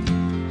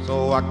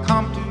 so I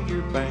come to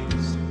your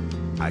banks,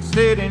 I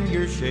sit in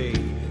your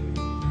shade,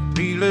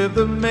 relive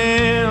the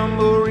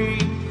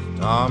memories,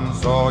 Tom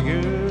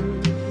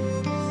Sawyer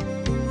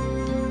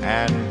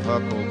and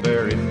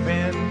Huckleberry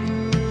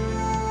Finn.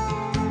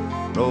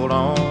 Roll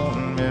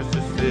on,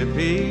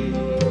 Mississippi,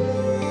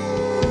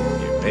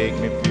 you make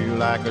me feel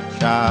like a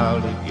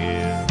child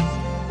again.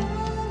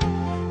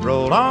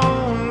 Roll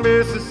on,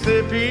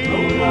 Mississippi,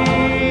 roll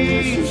on,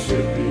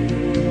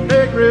 Mississippi,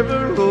 Big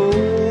River roll.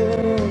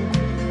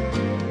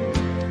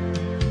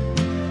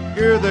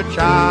 You're the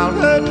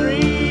childhood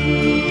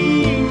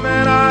dream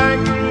that I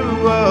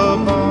grew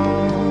up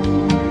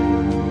on.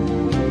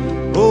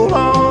 Roll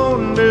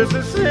on,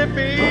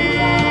 Mississippi,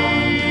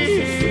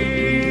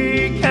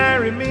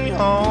 carry me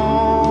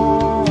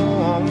home.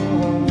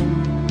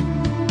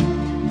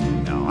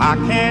 Now I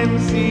can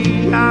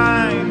see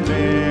I've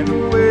been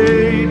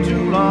away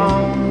too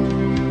long.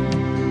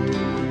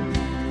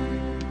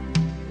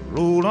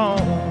 Roll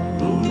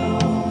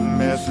on,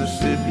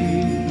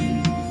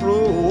 Mississippi,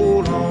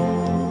 roll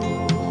on,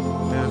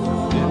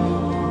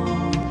 Mississippi,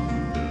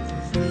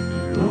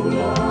 roll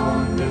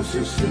on,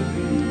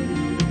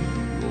 Mississippi.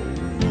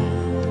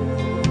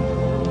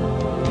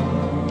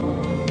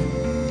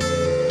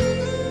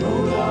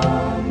 Roll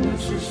on,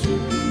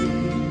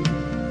 Mississippi.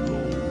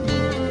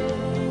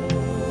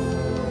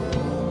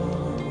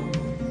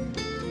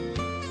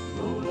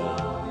 Roll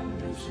on,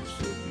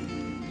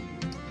 Mississippi.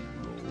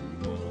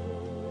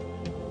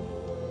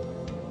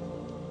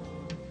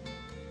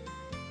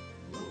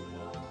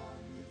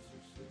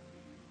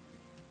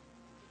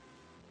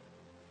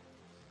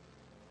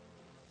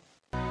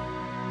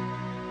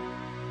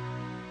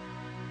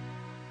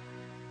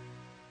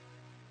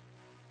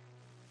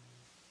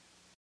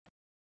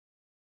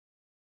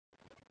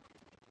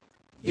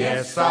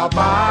 Yes, I'll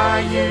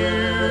buy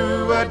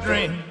you a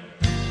drink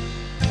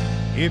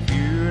if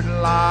you'd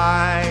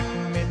like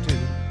me to.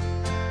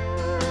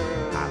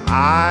 I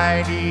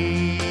might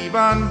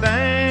even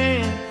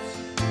dance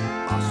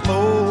a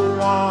slow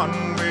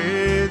one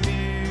with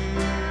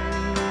you.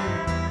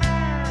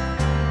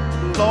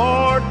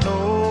 Lord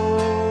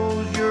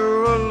knows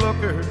you're a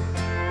looker,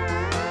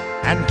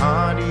 and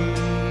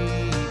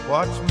honey,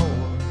 what's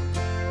more,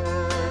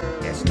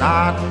 it's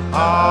not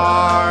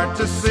hard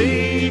to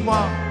see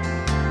one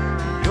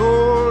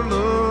you're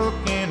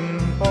looking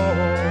for.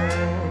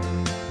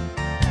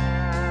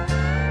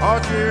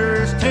 'Cause you're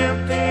as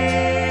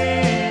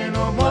tempting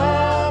a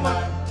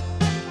woman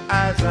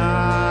as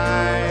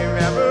I've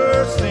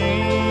ever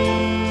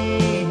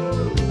seen.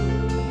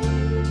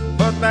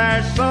 But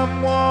there's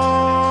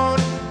someone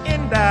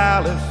in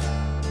Dallas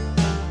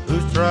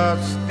who's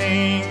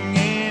trusting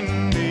in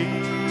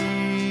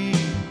me.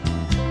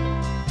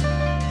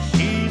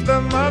 She's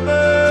the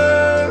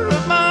mother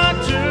of my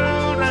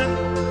children,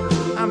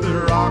 I'm the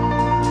rock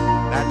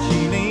that she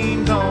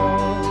leans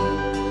on.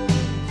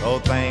 So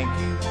thank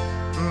you,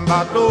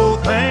 but no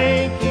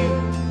thank you,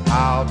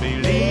 I'll be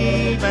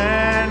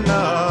leaving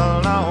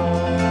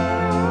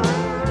alone.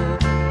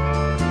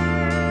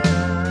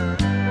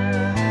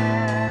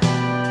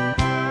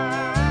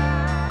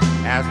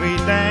 As we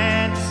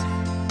dance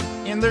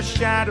in the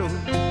shadows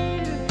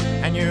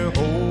and you're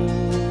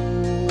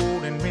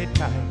holding me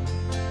tight,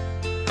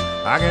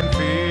 I can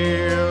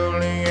feel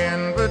the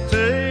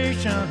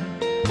invitation,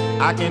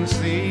 I can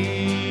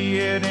see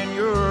it in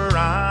your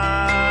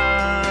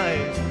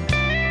eyes.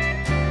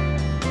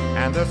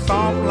 And the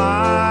soft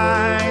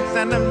lights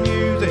and the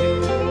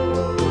music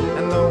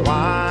and the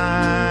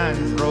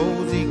wine's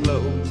rosy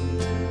glow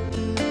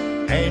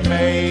ain't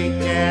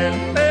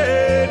making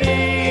it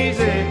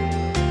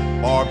easy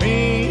for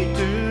me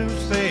to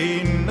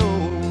say no.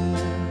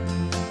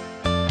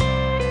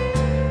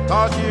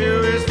 'Cause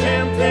you're as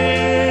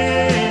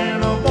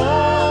tempting a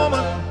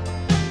woman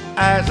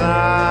as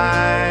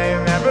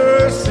I've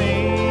ever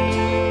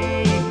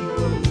seen.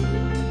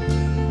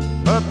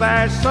 But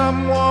there's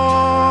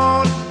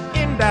someone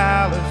in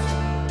Dallas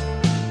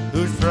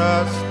who's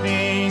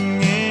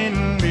trusting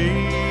in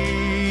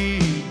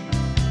me.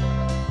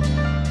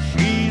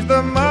 She's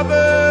the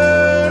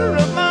mother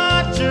of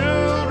my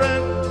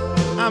children,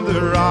 I'm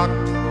the rock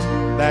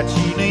that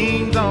she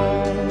leans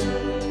on.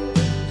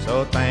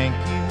 So thank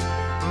you,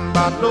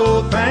 but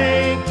no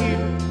thank you,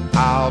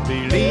 I'll be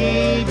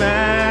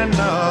leaving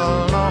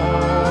alone.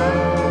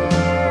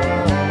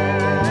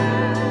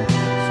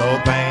 So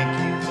thank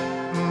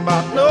you,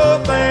 but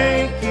no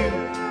thank you,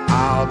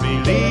 I'll be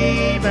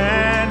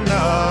leaving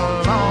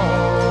alone.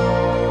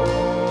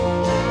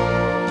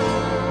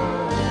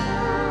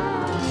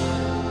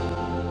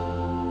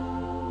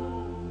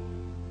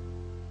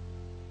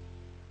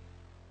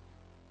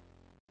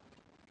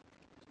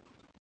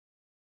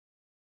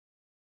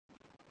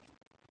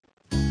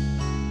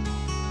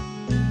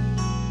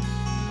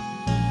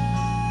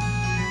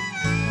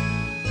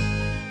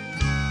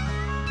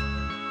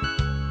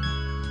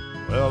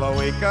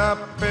 wake up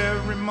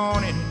every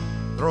morning,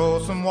 throw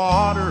some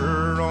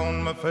water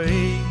on my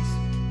face.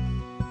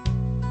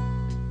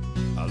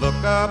 I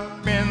look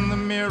up in the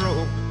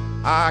mirror,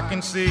 I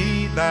can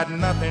see that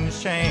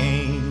nothing's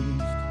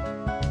changed.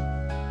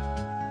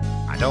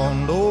 I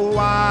don't know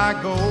why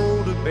I go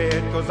to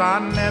bed, 'cause I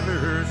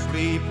never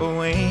sleep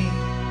away.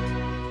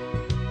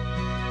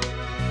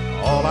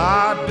 All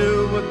I do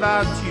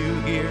without you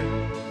here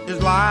is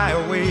lie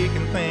awake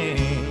and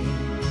think.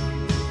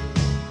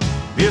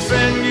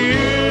 Missing you,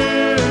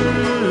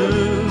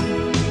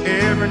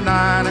 every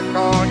night I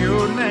call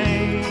your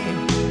name.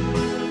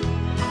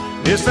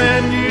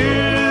 Missing you,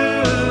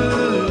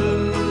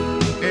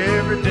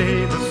 every day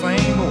the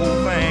same old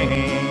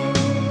thing.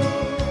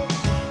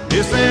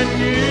 Missing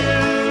you,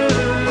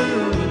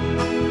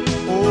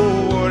 oh,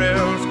 what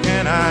else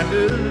can I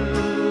do?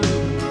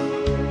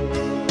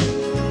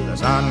 The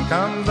sun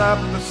comes up,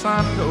 the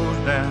sun goes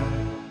down,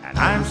 and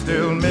I'm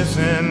still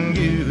missing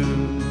you.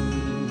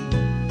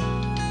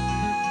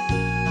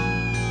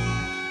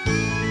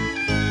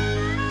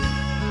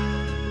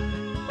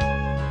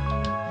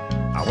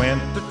 I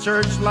went to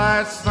church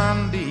last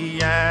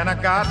Sunday and I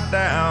got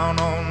down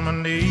on my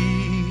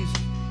knees.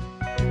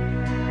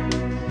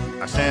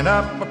 I sent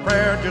up a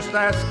prayer just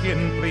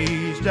asking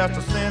please, just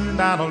to send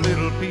down a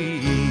little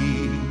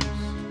peace.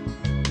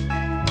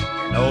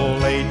 You know,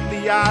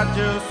 lately I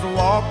just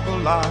walk a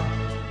lot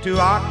to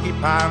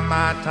occupy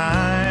my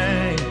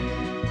time,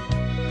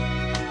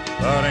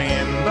 but I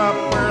end up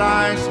where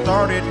I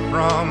started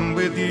from,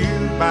 with you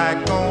back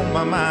on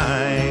my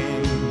mind.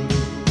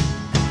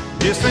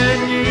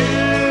 Missing you,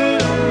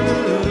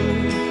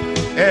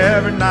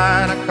 every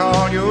night I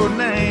call your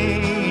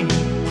name.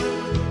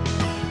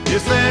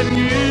 Missing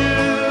you,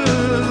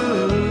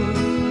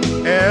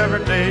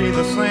 every day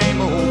the same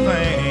old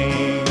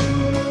thing.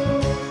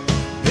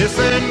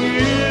 Missing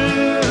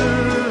you,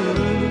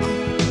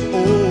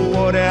 oh,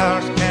 what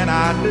else can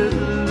I do?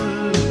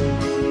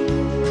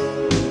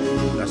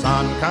 The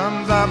sun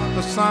comes up,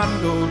 the sun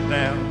goes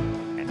down,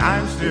 and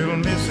I'm still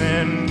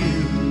missing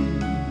you.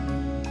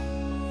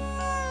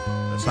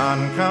 The sun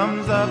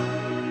comes up,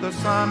 the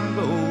sun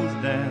goes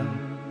down,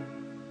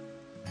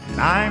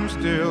 and I'm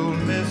still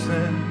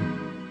missing